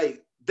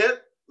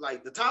that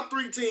the top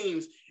 3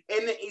 teams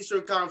in the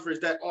Eastern Conference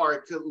that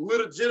are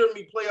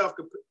legitimately playoff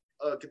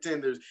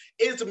contenders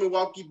is the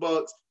Milwaukee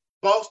Bucks,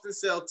 Boston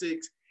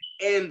Celtics,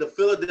 and the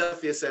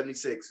Philadelphia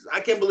 76ers. I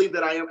can't believe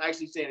that I am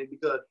actually saying it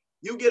because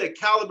you get a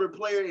caliber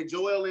player in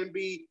Joel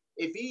Embiid.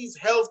 If he's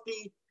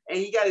healthy and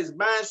he got his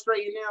mind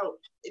straightened out,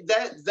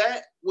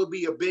 that would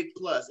be a big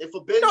plus. If a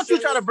Ben Don't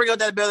Simmons, you try to bring up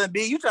that better than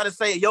Embiid. You try to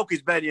say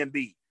Jokic's better than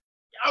Embiid.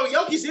 Oh,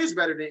 Jokic is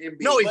better than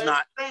Embiid. No, he's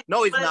not.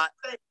 No, he's not.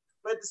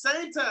 But at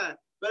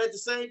the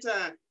same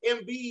time,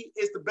 Embiid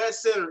is the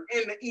best center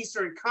in the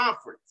Eastern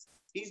Conference.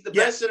 He's the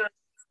best center in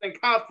the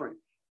Eastern Conference.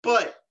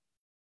 But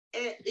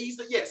he's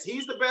the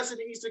best in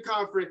the Eastern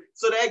Conference.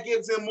 So that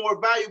gives him more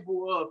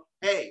valuable of,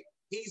 hey,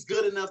 he's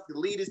good enough to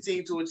lead his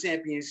team to a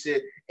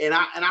championship, and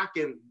I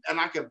can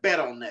bet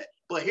on that.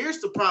 But here's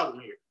the problem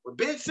here. When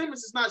Ben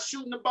Simmons is not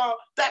shooting the ball,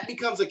 that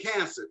becomes a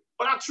cancer.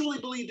 But I truly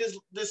believe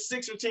this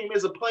Sixer team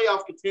is a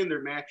playoff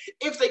contender, man.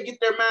 If they get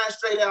their mind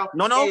straight out.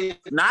 No,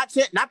 not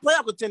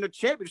playoff contender,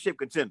 championship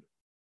contender.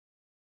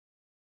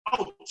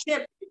 Oh,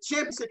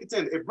 championship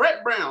contender. If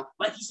Brett Brown,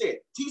 like you said,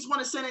 he's one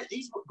of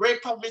Greg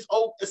Popovich's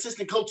old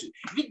assistant coaches.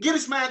 If he get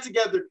his mind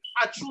together,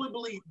 I truly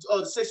believe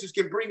the Sixers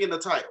can bring in the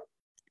title.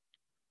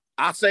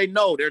 I say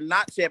no, they're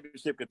not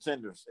championship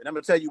contenders. And I'm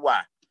going to tell you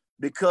why.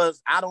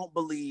 Because I don't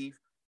believe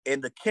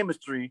in the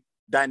chemistry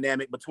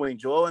dynamic between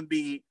Joel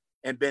Embiid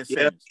and Ben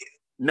Simmons.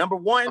 Number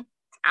one,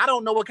 I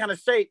don't know what kind of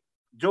shape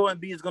Joel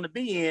Embiid is going to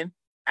be in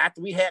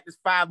after we had this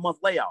 5-month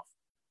layoff.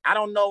 I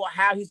don't know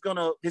how his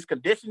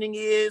conditioning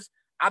is.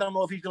 I don't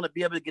know if he's going to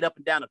be able to get up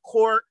and down the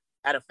court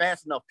at a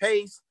fast enough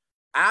pace.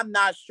 I'm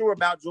not sure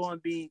about Joel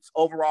Embiid's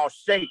overall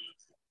shape.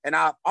 And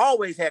I've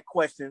always had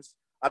questions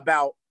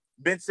about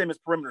Ben Simmons'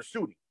 perimeter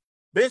shooting.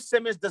 Ben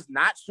Simmons does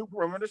not shoot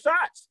perimeter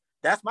shots.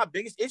 That's my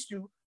biggest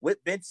issue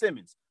with Ben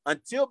Simmons.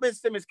 Until Ben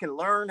Simmons can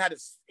learn how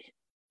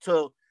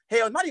to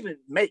not even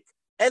make,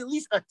 at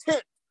least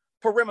attempt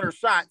perimeter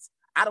shots,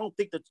 I don't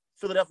think the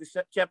Philadelphia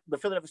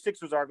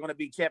Sixers are going to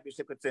be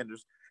championship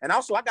contenders. And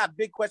also, I got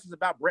big questions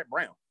about Brett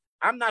Brown.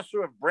 I'm not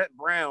sure if Brett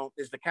Brown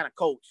is the kind of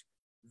coach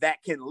that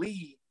can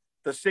lead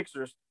the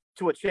Sixers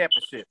to a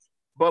championship.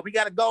 But we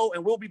got to go,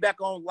 and we'll be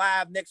back on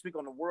live next week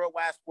on the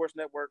Worldwide Sports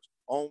Network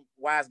on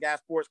Wise Guys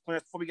Sports.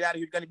 Clarence, before we get out of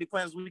here, you got any big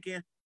plans this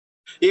weekend?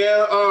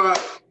 Yeah,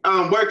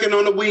 I'm working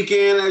on the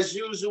weekend as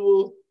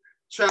usual,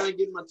 trying to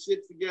get my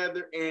shit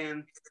together,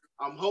 and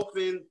I'm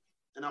hoping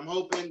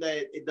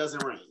that it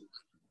doesn't rain.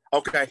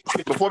 Okay.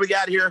 Before we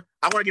get out of here,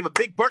 I want to give a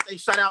big birthday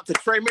shout out to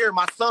Trey Mir,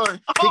 my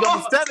son. He's gonna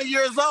be 7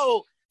 years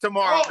old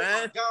tomorrow, man.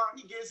 Oh my God,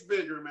 he gets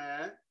bigger,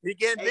 man. He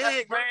getting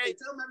big, man.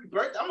 Tell him happy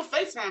birthday. I'm gonna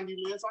FaceTime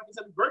you, man, so I can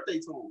say happy birthday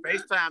to him.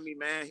 FaceTime me,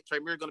 man. Trey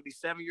Mir is gonna be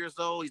 7 years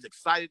old. He's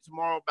excited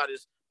tomorrow about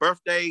his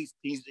birthday.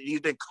 He's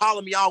been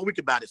calling me all week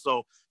about it.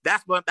 So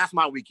that's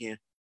my weekend.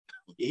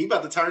 Yeah, he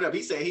about to turn up.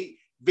 He said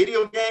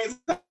video games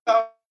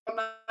all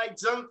night,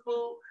 junk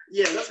food.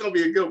 Yeah, that's gonna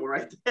be a good one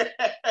right there.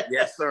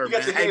 Yes, sir.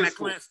 Man. Hey, man,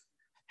 Clint,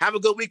 have a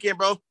good weekend,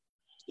 bro.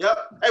 Yep.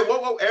 Hey,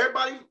 whoa,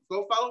 everybody,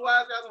 go follow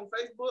Wise Guys on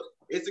Facebook,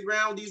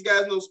 Instagram, These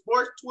Guys Know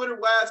Sports, Twitter,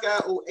 Wise Guy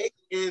 08,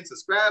 and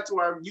subscribe to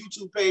our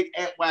YouTube page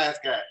at Wise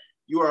Guy.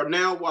 You are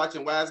now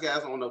watching Wise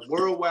Guys on the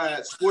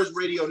Worldwide Sports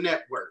Radio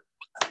Network.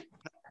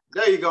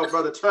 There you go,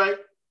 brother Trey.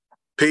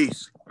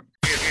 Peace.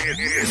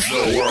 It's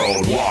the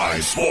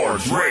Worldwide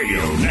Sports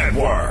Radio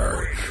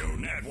Network.